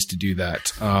couple of ways to do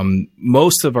that.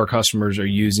 Most of our customers are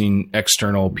using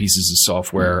external pieces of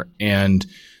software,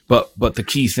 but the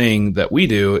key thing that we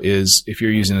do is if you're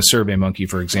using a SurveyMonkey,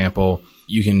 for example,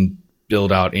 you can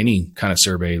build out any kind of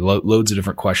survey, loads of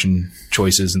different question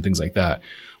choices and things like that.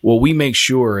 What we make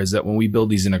sure is that when we build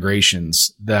these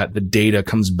integrations, that the data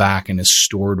comes back and is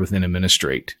stored within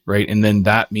Administrate, right? And then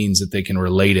that means that they can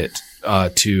relate it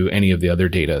to any of the other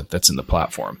data that's in the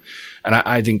platform. And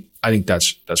I think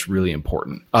that's really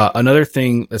important. Another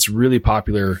thing that's really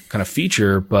popular kind of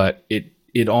feature, but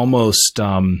it almost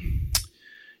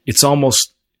it's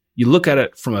almost, you look at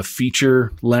it from a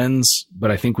feature lens, but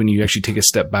I think when you actually take a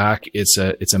step back, it's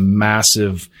a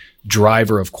massive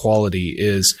driver of quality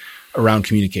is around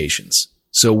communications.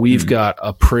 So we've got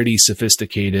a pretty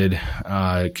sophisticated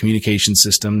communication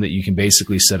system that you can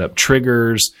basically set up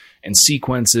triggers and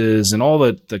sequences and all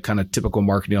the kind of typical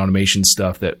marketing automation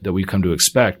stuff that we come to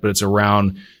expect. But it's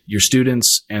around your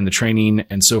students and the training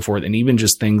and so forth. And even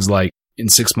just things like in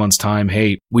 6 months' time,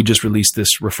 hey, we just released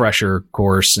this refresher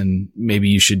course and maybe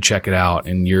you should check it out.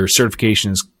 And your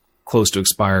certification is close to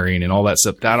expiring and all that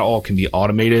stuff. That all can be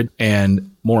automated.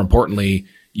 And more importantly,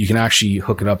 you can actually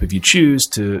hook it up if you choose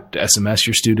to SMS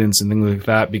your students and things like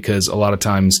that, because a lot of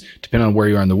times, depending on where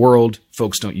you are in the world,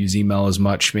 folks don't use email as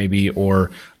much maybe,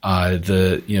 or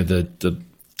the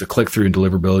click-through and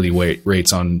deliverability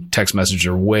rates on text message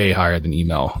are way higher than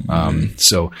email.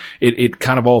 So it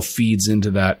kind of all feeds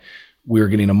into that. We're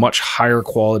getting a much higher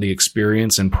quality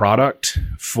experience and product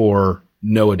for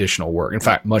no additional work. In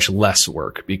fact, much less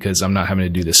work, because I'm not having to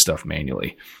do this stuff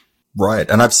manually. Right.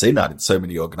 And I've seen that in so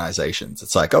many organizations.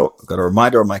 It's like, oh, I've got a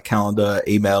reminder on my calendar,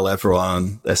 email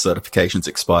everyone, their certification's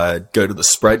expired, go to the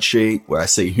spreadsheet where I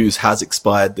see whose has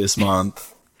expired this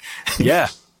month. Yeah.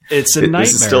 It's a nightmare.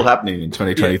 This is still happening in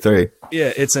 2023.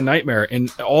 Yeah, it's a nightmare. And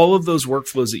all of those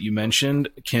workflows that you mentioned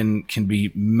can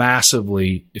be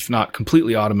massively, if not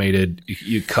completely automated.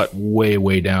 You cut way,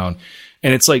 way down.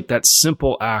 And it's like that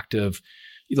simple act of,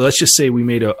 let's just say we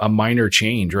made a minor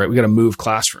change, right? We got to move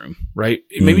classroom, right?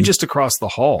 Maybe just across the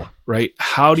hall, right?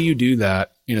 How do you do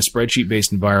that in a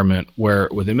spreadsheet-based environment where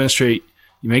with Administrate,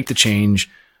 you make the change,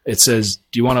 it says,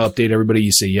 do you want to update everybody?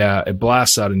 You say, yeah. It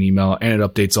blasts out an email and it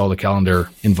updates all the calendar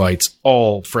invites,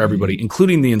 all for everybody,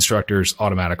 including the instructors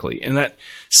automatically. And that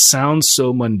sounds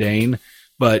so mundane,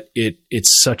 but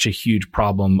it's such a huge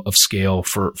problem of scale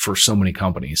for so many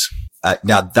companies.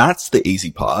 Now, that's the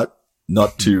easy part.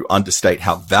 Not to understate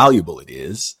how valuable it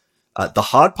is. The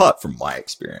hard part from my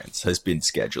experience has been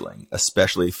scheduling,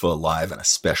 especially for live and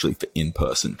especially for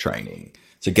in-person training.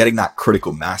 So getting that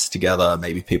critical mass together,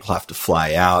 maybe people have to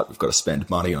fly out. We've got to spend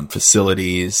money on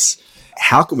facilities.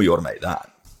 How can we automate that?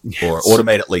 Or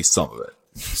automate at least some of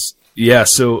it? Yeah.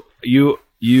 So you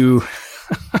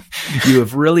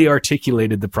have really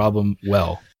articulated the problem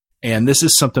well. And this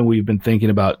is something we've been thinking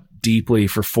about deeply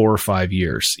for 4 or 5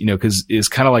 years, because it's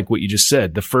kind of like what you just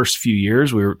said. The first few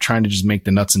years, we were trying to just make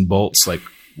the nuts and bolts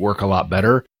work a lot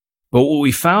better. But what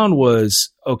we found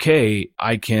was, okay,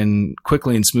 I can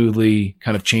quickly and smoothly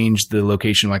kind of change the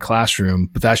location of my classroom,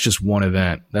 but that's just one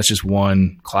event. That's just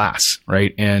one class,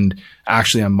 right? And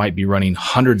actually, I might be running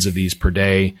hundreds of these per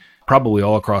day, probably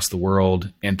all across the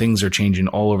world, and things are changing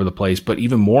all over the place. But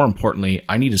even more importantly,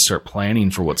 I need to start planning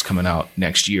for what's coming out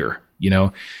next year,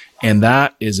 And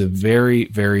that is a very,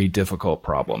 very difficult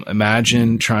problem.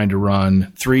 Imagine trying to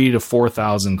run 3,000 to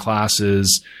 4,000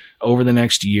 classes over the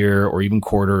next year or even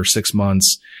quarter or 6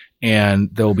 months. And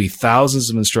there'll be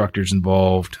thousands of instructors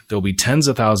involved. There'll be tens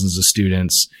of thousands of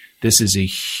students. This is a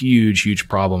huge, huge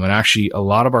problem. And actually, a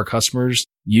lot of our customers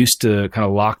used to kind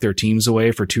of lock their teams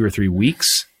away for 2 or 3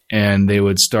 weeks, and they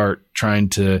would start trying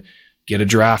to get a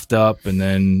draft up, and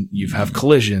then you have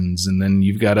collisions, and then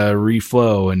you've got to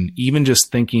reflow. And even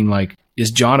just thinking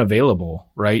is John available,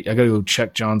 right? I got to go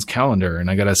check John's calendar, and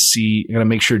I got to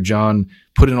make sure John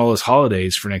put in all his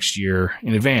holidays for next year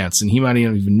in advance. And he might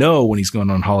not even know when he's going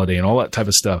on holiday and all that type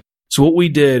of stuff. So what we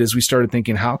did is we started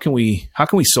thinking, how can we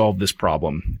solve this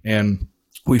problem? And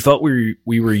we felt we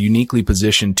were uniquely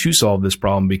positioned to solve this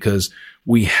problem because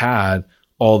we had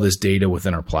all this data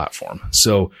within our platform.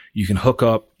 So you can hook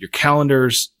up your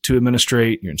calendars to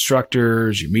Administrate, your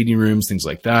instructors, your meeting rooms, things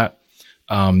like that.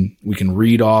 We can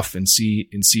read off and see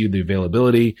the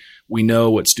availability. We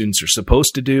know what students are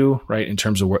supposed to do, right, in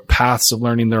terms of what paths of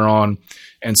learning they're on.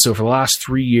 And so for the last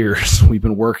 3 years, we've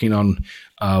been working on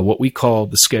what we call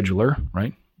the scheduler,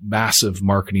 right? Massive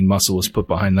marketing muscle was put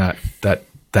behind that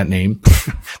name,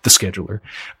 the scheduler.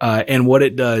 And what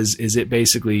it does is it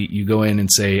basically, you go in and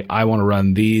say, I want to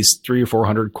run these 300 or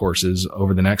 400 courses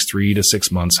over the next 3 to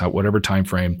 6 months, whatever time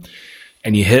frame,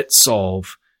 and you hit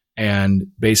solve. And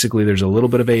basically there's a little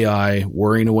bit of AI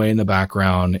whirring away in the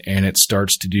background, and it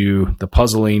starts to do the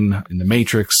puzzling and the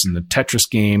matrix and the Tetris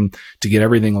game to get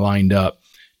everything lined up.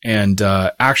 And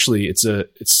actually,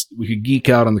 we could geek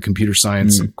out on the computer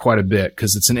science quite a bit,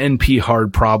 because it's an NP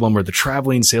hard problem, or the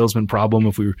traveling salesman problem,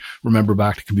 if we remember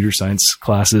back to computer science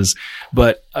classes.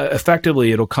 But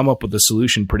effectively, it'll come up with a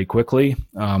solution pretty quickly.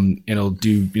 And it'll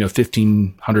do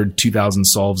 1,500, 2,000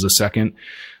 solves a second.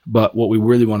 But what we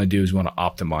really want to do is we want to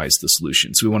optimize the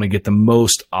solution. So we want to get the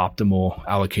most optimal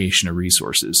allocation of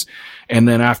resources. And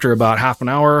then after about half an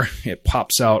hour, it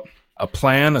pops out a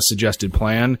plan, a suggested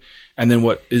plan. And then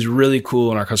what is really cool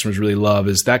and our customers really love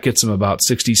is that gets them about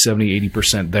 60, 70,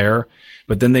 80% there.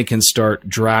 But then they can start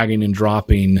dragging and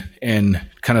dropping and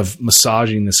kind of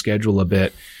massaging the schedule a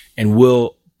bit, and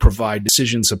we'll provide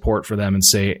decision support for them and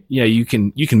say, yeah, you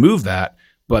can move that,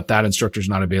 but that instructor's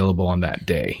not available on that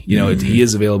day. He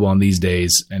is available on these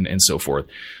days and so forth.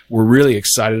 We're really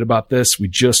excited about this. We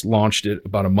just launched it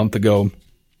about a month ago,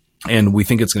 and we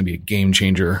think it's going to be a game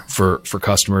changer for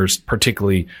customers,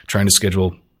 particularly trying to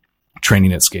schedule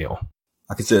training at scale.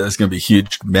 I can say there's going to be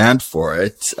huge demand for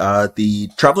it. The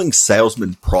traveling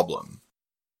salesman problem.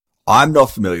 I'm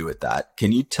not familiar with that.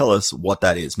 Can you tell us what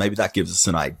that is? Maybe that gives us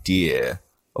an idea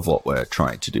of what we're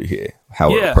trying to do here, how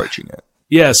we're approaching it.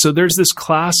 Yeah, so there's this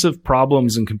class of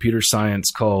problems in computer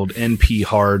science called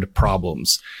NP-hard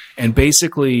problems. And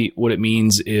basically what it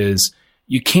means is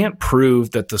you can't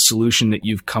prove that the solution that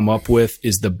you've come up with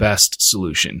is the best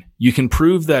solution. You can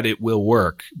prove that it will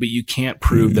work, but you can't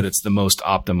prove that it's the most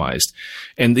optimized.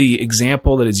 And the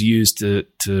example that is used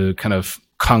to kind of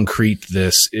concrete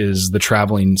this is the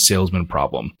traveling salesman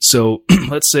problem. So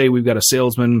let's say we've got a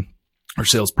salesman or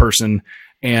salesperson,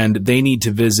 and they need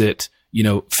to visit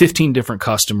 15 different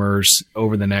customers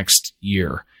over the next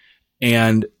year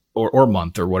or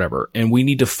month or whatever. And we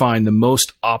need to find the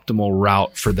most optimal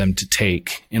route for them to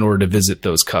take in order to visit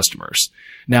those customers.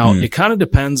 Now, it kind of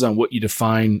depends on what you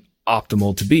define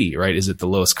optimal to be, right? Is it the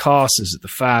lowest cost? Is it the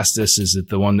fastest? Is it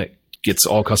the one that gets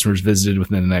all customers visited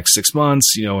within the next 6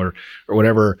 months, or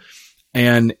whatever?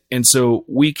 And so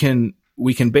we can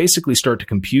basically start to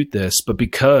compute this, but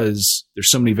because there's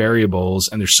so many variables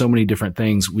and there's so many different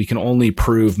things, we can only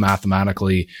prove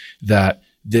mathematically that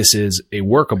this is a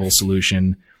workable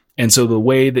solution. And so the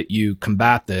way that you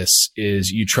combat this is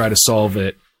you try to solve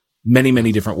it many,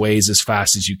 many different ways as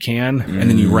fast as you can. And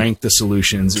then you rank the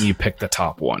solutions and you pick the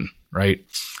top one, right?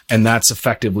 And that's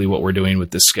effectively what we're doing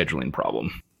with this scheduling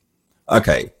problem.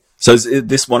 Okay. So is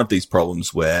this one of these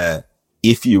problems where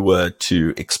if you were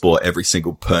to explore every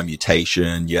single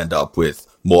permutation, you end up with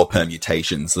more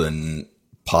permutations than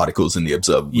particles in the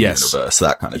observable universe,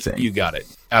 that kind of thing? You got it.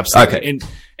 Absolutely. Okay.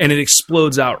 And it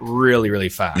explodes out really, really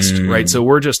fast, right? So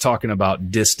we're just talking about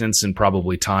distance and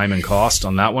probably time and cost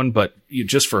on that one. But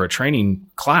just for a training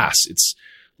class, it's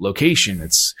location,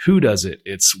 it's who does it,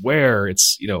 it's where,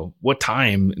 it's, what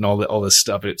time and all this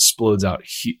stuff. It explodes out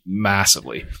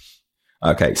massively.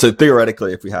 Okay, so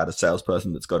theoretically, if we had a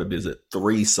salesperson that's got to visit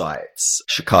 3 sites,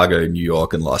 Chicago, New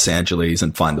York, and Los Angeles,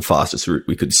 and find the fastest route,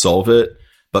 we could solve it.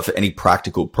 But for any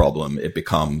practical problem, it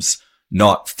becomes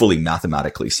not fully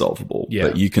mathematically solvable. Yeah.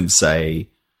 But you can say,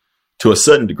 to a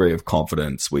certain degree of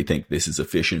confidence, we think this is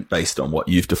efficient based on what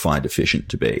you've defined efficient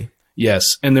to be.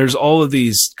 Yes, and there's all of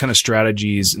these kind of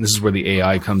strategies, and this is where the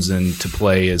AI comes into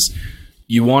play, is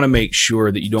you want to make sure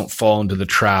that you don't fall into the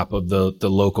trap of the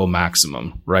local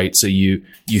maximum, right? So you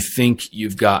think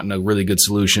you've gotten a really good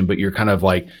solution, but you're kind of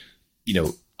like,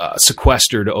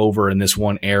 sequestered over in this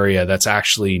one area that's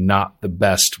actually not the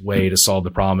best way to solve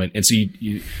the problem. And so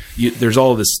there's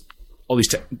all these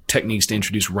techniques to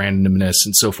introduce randomness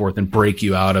and so forth and break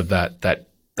you out of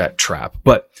that trap.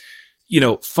 But,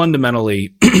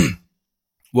 fundamentally,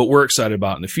 what we're excited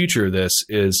about in the future of this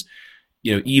is,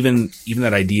 even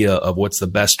that idea of what's the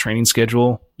best training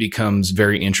schedule becomes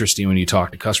very interesting when you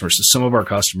talk to customers. So some of our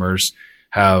customers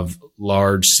have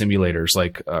large simulators,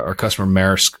 like our customer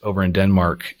Maersk over in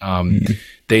Denmark.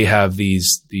 They have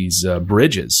these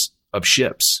bridges of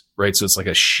ships, right? So it's like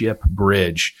a ship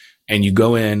bridge, and you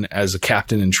go in as a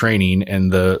captain in training,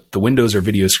 and the windows are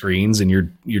video screens, and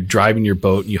you're driving your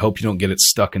boat, and you hope you don't get it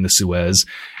stuck in the Suez.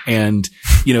 And,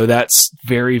 that's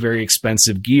very, very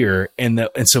expensive gear. And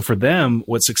so for them,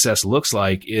 what success looks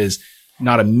like is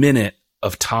not a minute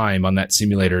of time on that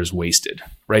simulator is wasted,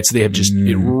 right? So they have just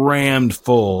it rammed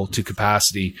full to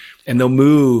capacity, and they'll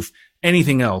move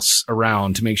anything else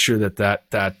around to make sure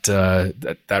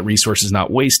that resource is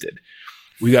not wasted.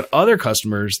 We got other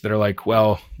customers that are like,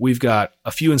 well, we've got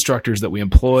a few instructors that we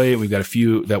employ, and we've got a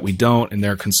few that we don't, and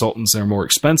they're consultants that are more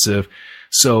expensive.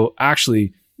 So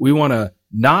actually, we want to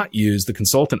not use the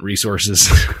consultant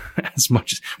resources as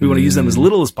much as we want to use them as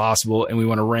little as possible, and we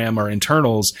want to ram our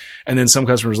internals. And then some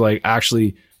customers are like,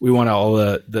 actually, we want all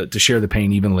to share the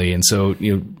pain evenly, and so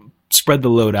spread the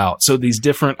load out. So these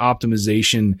different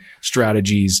optimization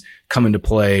strategies come into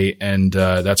play, and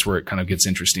that's where it kind of gets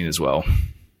interesting as well.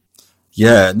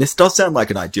 Yeah, and this does sound like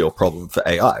an ideal problem for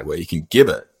AI, where you can give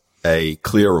it a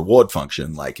clear reward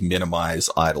function, like minimize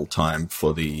idle time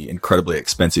for the incredibly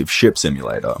expensive ship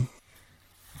simulator.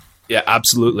 Yeah,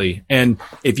 absolutely. And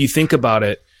if you think about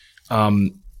it,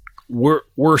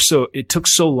 it took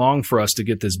so long for us to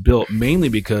get this built, mainly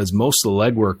because most of the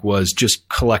legwork was just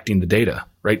collecting the data,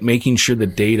 right? Making sure the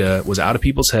data was out of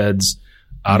people's heads,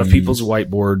 out of people's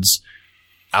whiteboards,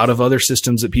 out of other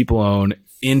systems that people own,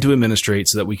 into Administrate,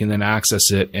 so that we can then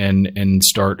access it and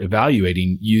start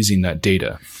evaluating using that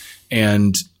data.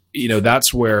 And,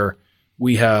 that's where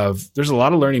there's a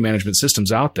lot of learning management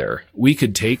systems out there. We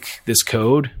could take this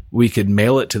code, we could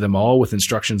mail it to them all with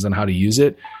instructions on how to use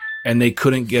it, and they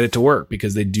couldn't get it to work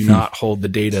because they do not hold the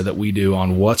data that we do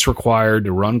on what's required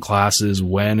to run classes,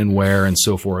 when and where, and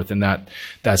so forth. And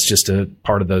that's just a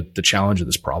part of the challenge of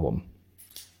this problem.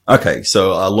 Okay,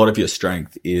 so a lot of your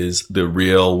strength is the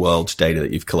real world data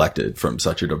that you've collected from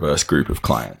such a diverse group of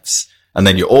clients. And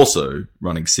then you're also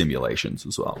running simulations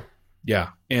as well. Yeah.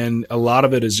 And a lot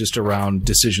of it is just around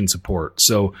decision support.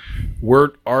 So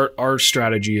our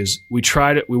strategy is we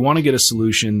want to get a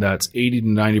solution that's 80 to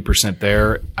 90%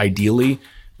 there, ideally.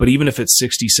 But even if it's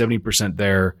 60, 70%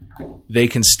 there, they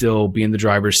can still be in the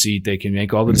driver's seat. They can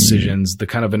make all the decisions. The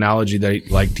kind of analogy that I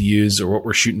like to use, or what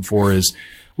we're shooting for, is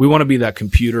we want to be that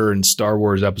computer in Star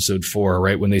Wars Episode 4,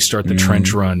 right? When they start the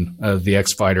trench run of the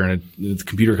X-Fighter and the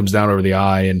computer comes down over the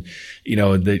eye, and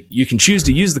you can choose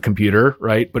to use the computer,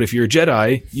 right? But if you're a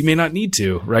Jedi, you may not need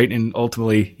to, right? And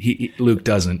ultimately, Luke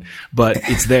doesn't, but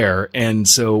it's there. And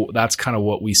so that's kind of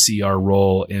what we see our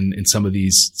role in some of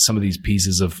these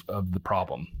pieces of the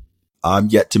problem. I'm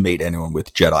yet to meet anyone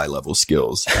with Jedi level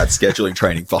skills at scheduling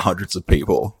training for hundreds of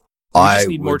people. I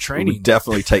need more training. Would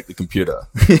definitely take the computer.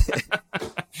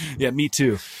 Yeah, me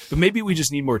too. But maybe we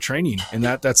just need more training, and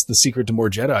that's the secret to more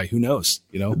Jedi. Who knows?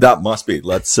 That must be.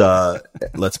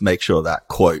 Let's make sure that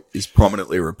quote is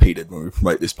prominently repeated when we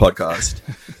promote this podcast.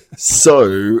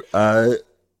 So,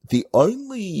 the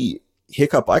only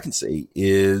hiccup I can see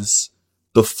is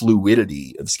the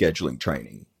fluidity of scheduling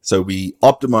training. So we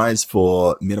optimize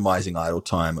for minimizing idle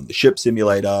time on the ship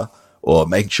simulator, or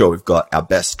making sure we've got our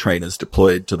best trainers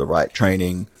deployed to the right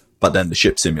training, but then the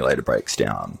ship simulator breaks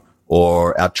down,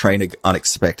 or our trainer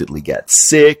unexpectedly gets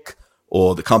sick,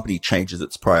 or the company changes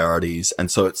its priorities. And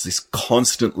so it's this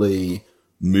constantly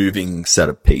moving set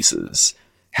of pieces.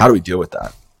 How do we deal with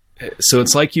that? So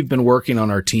it's like you've been working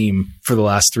on our team for the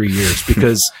last 3 years,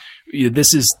 because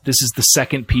this is the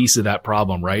second piece of that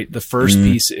problem, right? The first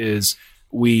piece is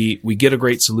we get a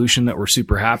great solution that we're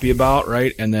super happy about,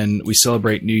 right? And then we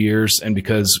celebrate New Year's. And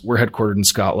because we're headquartered in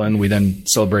Scotland, we then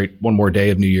celebrate one more day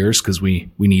of New Year's because we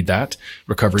need that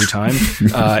recovery time.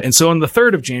 And so on the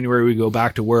 3rd of January, we go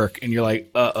back to work, and you're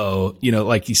like,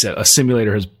 like you said, a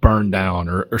simulator has burned down,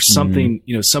 or something,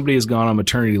 somebody has gone on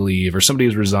maternity leave, or somebody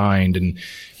has resigned. And,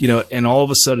 and all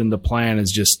of a sudden the plan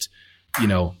is just,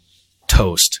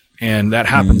 toast. And that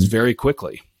happens very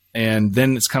quickly. And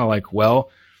then it's kind of like, well,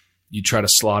 you try to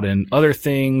slot in other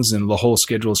things, and the whole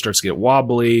schedule starts to get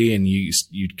wobbly, and you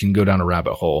can go down a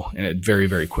rabbit hole, and it very,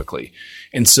 very quickly.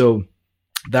 And so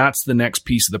that's the next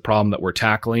piece of the problem that we're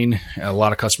tackling. A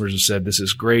lot of customers have said, this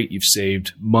is great. You've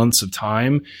saved months of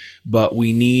time, but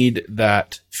we need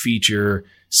that feature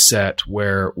set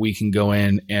where we can go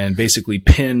in and basically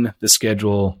pin the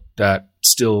schedule that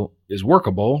still is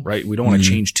workable, right? We don't want to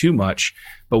change too much,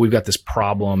 but we've got this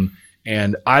problem.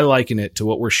 And I liken it to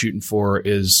what we're shooting for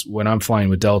is when I'm flying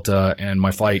with Delta and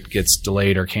my flight gets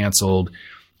delayed or canceled,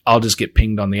 I'll just get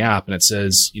pinged on the app, and it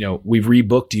says, we've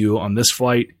rebooked you on this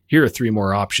flight. Here are 3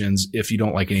 more options. If you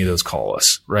don't like any of those, call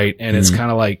us, right? And it's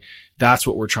kind of like, that's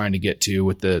what we're trying to get to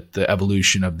with the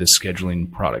evolution of this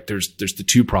scheduling product. There's the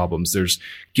 2 problems. There's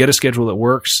get a schedule that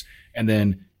works, and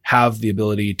then have the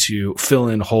ability to fill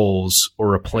in holes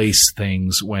or replace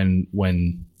things when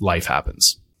life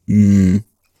happens.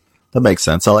 That makes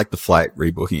sense. I like the flight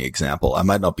rebooking example. I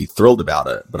might not be thrilled about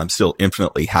it, but I'm still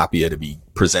infinitely happier to be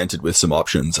presented with some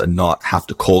options and not have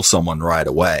to call someone right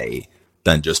away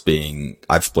than just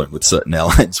I've flown with certain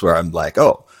airlines where I'm like,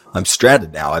 oh, I'm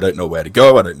stranded now. I don't know where to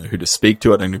go. I don't know who to speak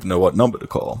to. I don't even know what number to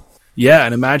call. Yeah.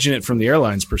 And imagine it from the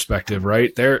airline's perspective,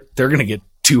 right? They're going to get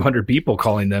 200 people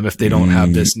calling them if they don't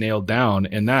have this nailed down.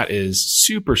 And that is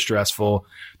super stressful.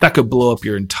 That could blow up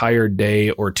your entire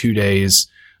day or 2 days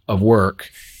of work.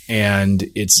 And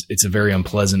it's a very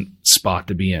unpleasant spot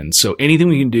to be in. So anything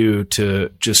we can do to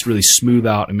just really smooth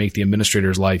out and make the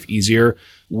administrator's life easier,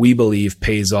 we believe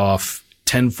pays off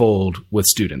tenfold with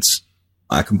students.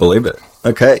 I can believe it.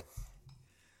 Okay.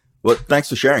 Well, thanks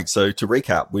for sharing. So to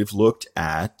recap, we've looked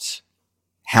at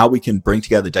how we can bring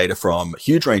together data from a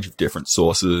huge range of different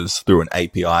sources through an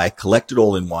API, collect it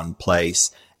all in one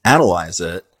place, analyze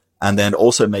it, and then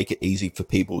also make it easy for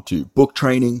people to book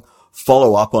training,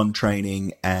 follow up on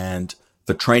training, and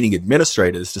for training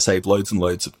administrators to save loads and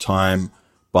loads of time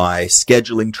by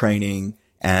scheduling training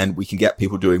and we can get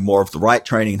people doing more of the right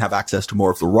training and have access to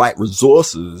more of the right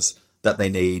resources that they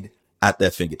need at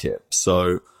their fingertips.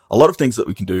 So a lot of things that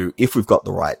we can do if we've got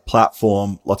the right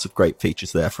platform, lots of great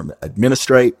features there from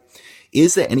Administrate.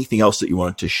 Is there anything else that you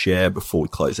wanted to share before we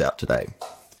close out today?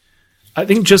 I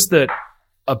think just that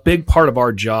a big part of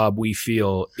our job, we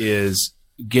feel, is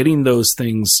getting those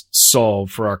things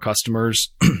solved for our customers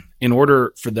in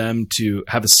order for them to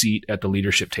have a seat at the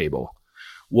leadership table.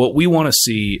 What we want to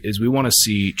see is we want to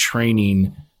see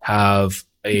training have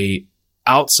a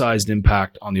outsized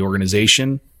impact on the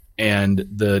organization and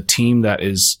the team that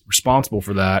is responsible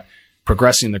for that,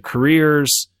 progressing their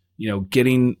careers,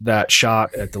 getting that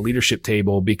shot at the leadership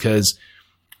table, because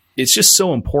it's just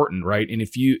so important, right? And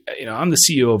if I'm the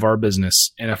CEO of our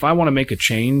business, and if I want to make a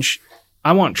change,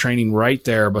 I want training right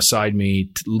there beside me,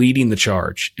 leading the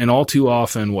charge. And all too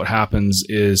often what happens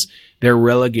is they're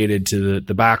relegated to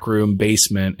the back room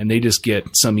basement, and they just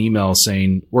get some email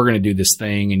saying, we're going to do this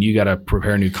thing and you got to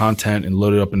prepare new content and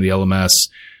load it up into the LMS,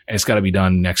 and it's got to be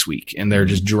done next week. And they're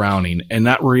just drowning. And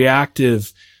that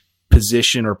reactive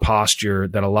position or posture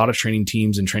that a lot of training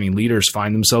teams and training leaders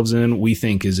find themselves in, we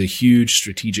think is a huge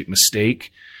strategic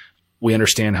mistake. We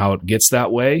understand how it gets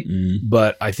that way,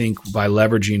 but I think by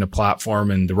leveraging a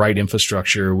platform and the right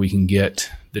infrastructure, we can get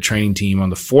the training team on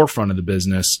the forefront of the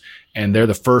business, and they're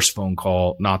the first phone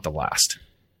call, not the last.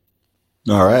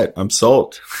 All right. I'm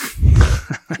sold.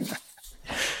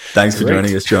 Thanks for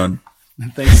joining us, John.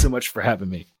 Thanks so much for having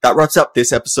me. That wraps up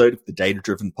this episode of the Data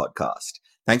Driven Podcast.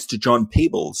 Thanks to John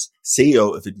Peebles,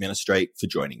 CEO of Administrate, for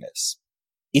joining us.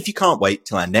 If you can't wait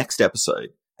till our next episode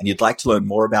and you'd like to learn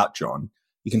more about John,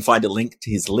 you can find a link to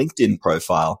his LinkedIn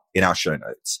profile in our show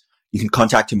notes. You can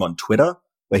contact him on Twitter,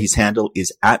 where his handle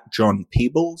is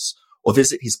 @JohnPeebles, or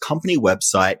visit his company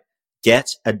website,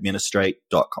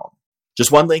 getadministrate.com.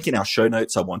 Just one link in our show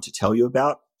notes I want to tell you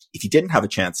about. If you didn't have a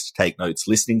chance to take notes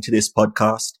listening to this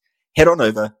podcast, head on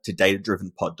over to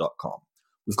datadrivenpod.com.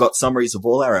 We've got summaries of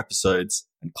all our episodes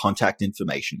and contact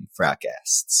information for our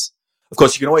guests. Of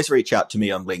course, you can always reach out to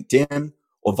me on LinkedIn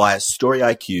or via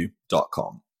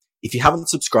storyiq.com. If you haven't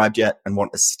subscribed yet and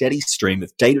want a steady stream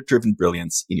of data-driven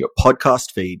brilliance in your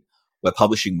podcast feed, we're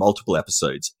publishing multiple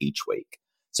episodes each week.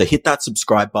 So hit that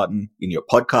subscribe button in your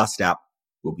podcast app.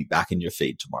 We'll be back in your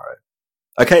feed tomorrow.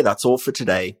 Okay, that's all for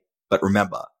today. But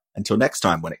remember, until next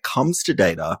time, when it comes to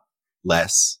data,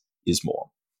 less is more.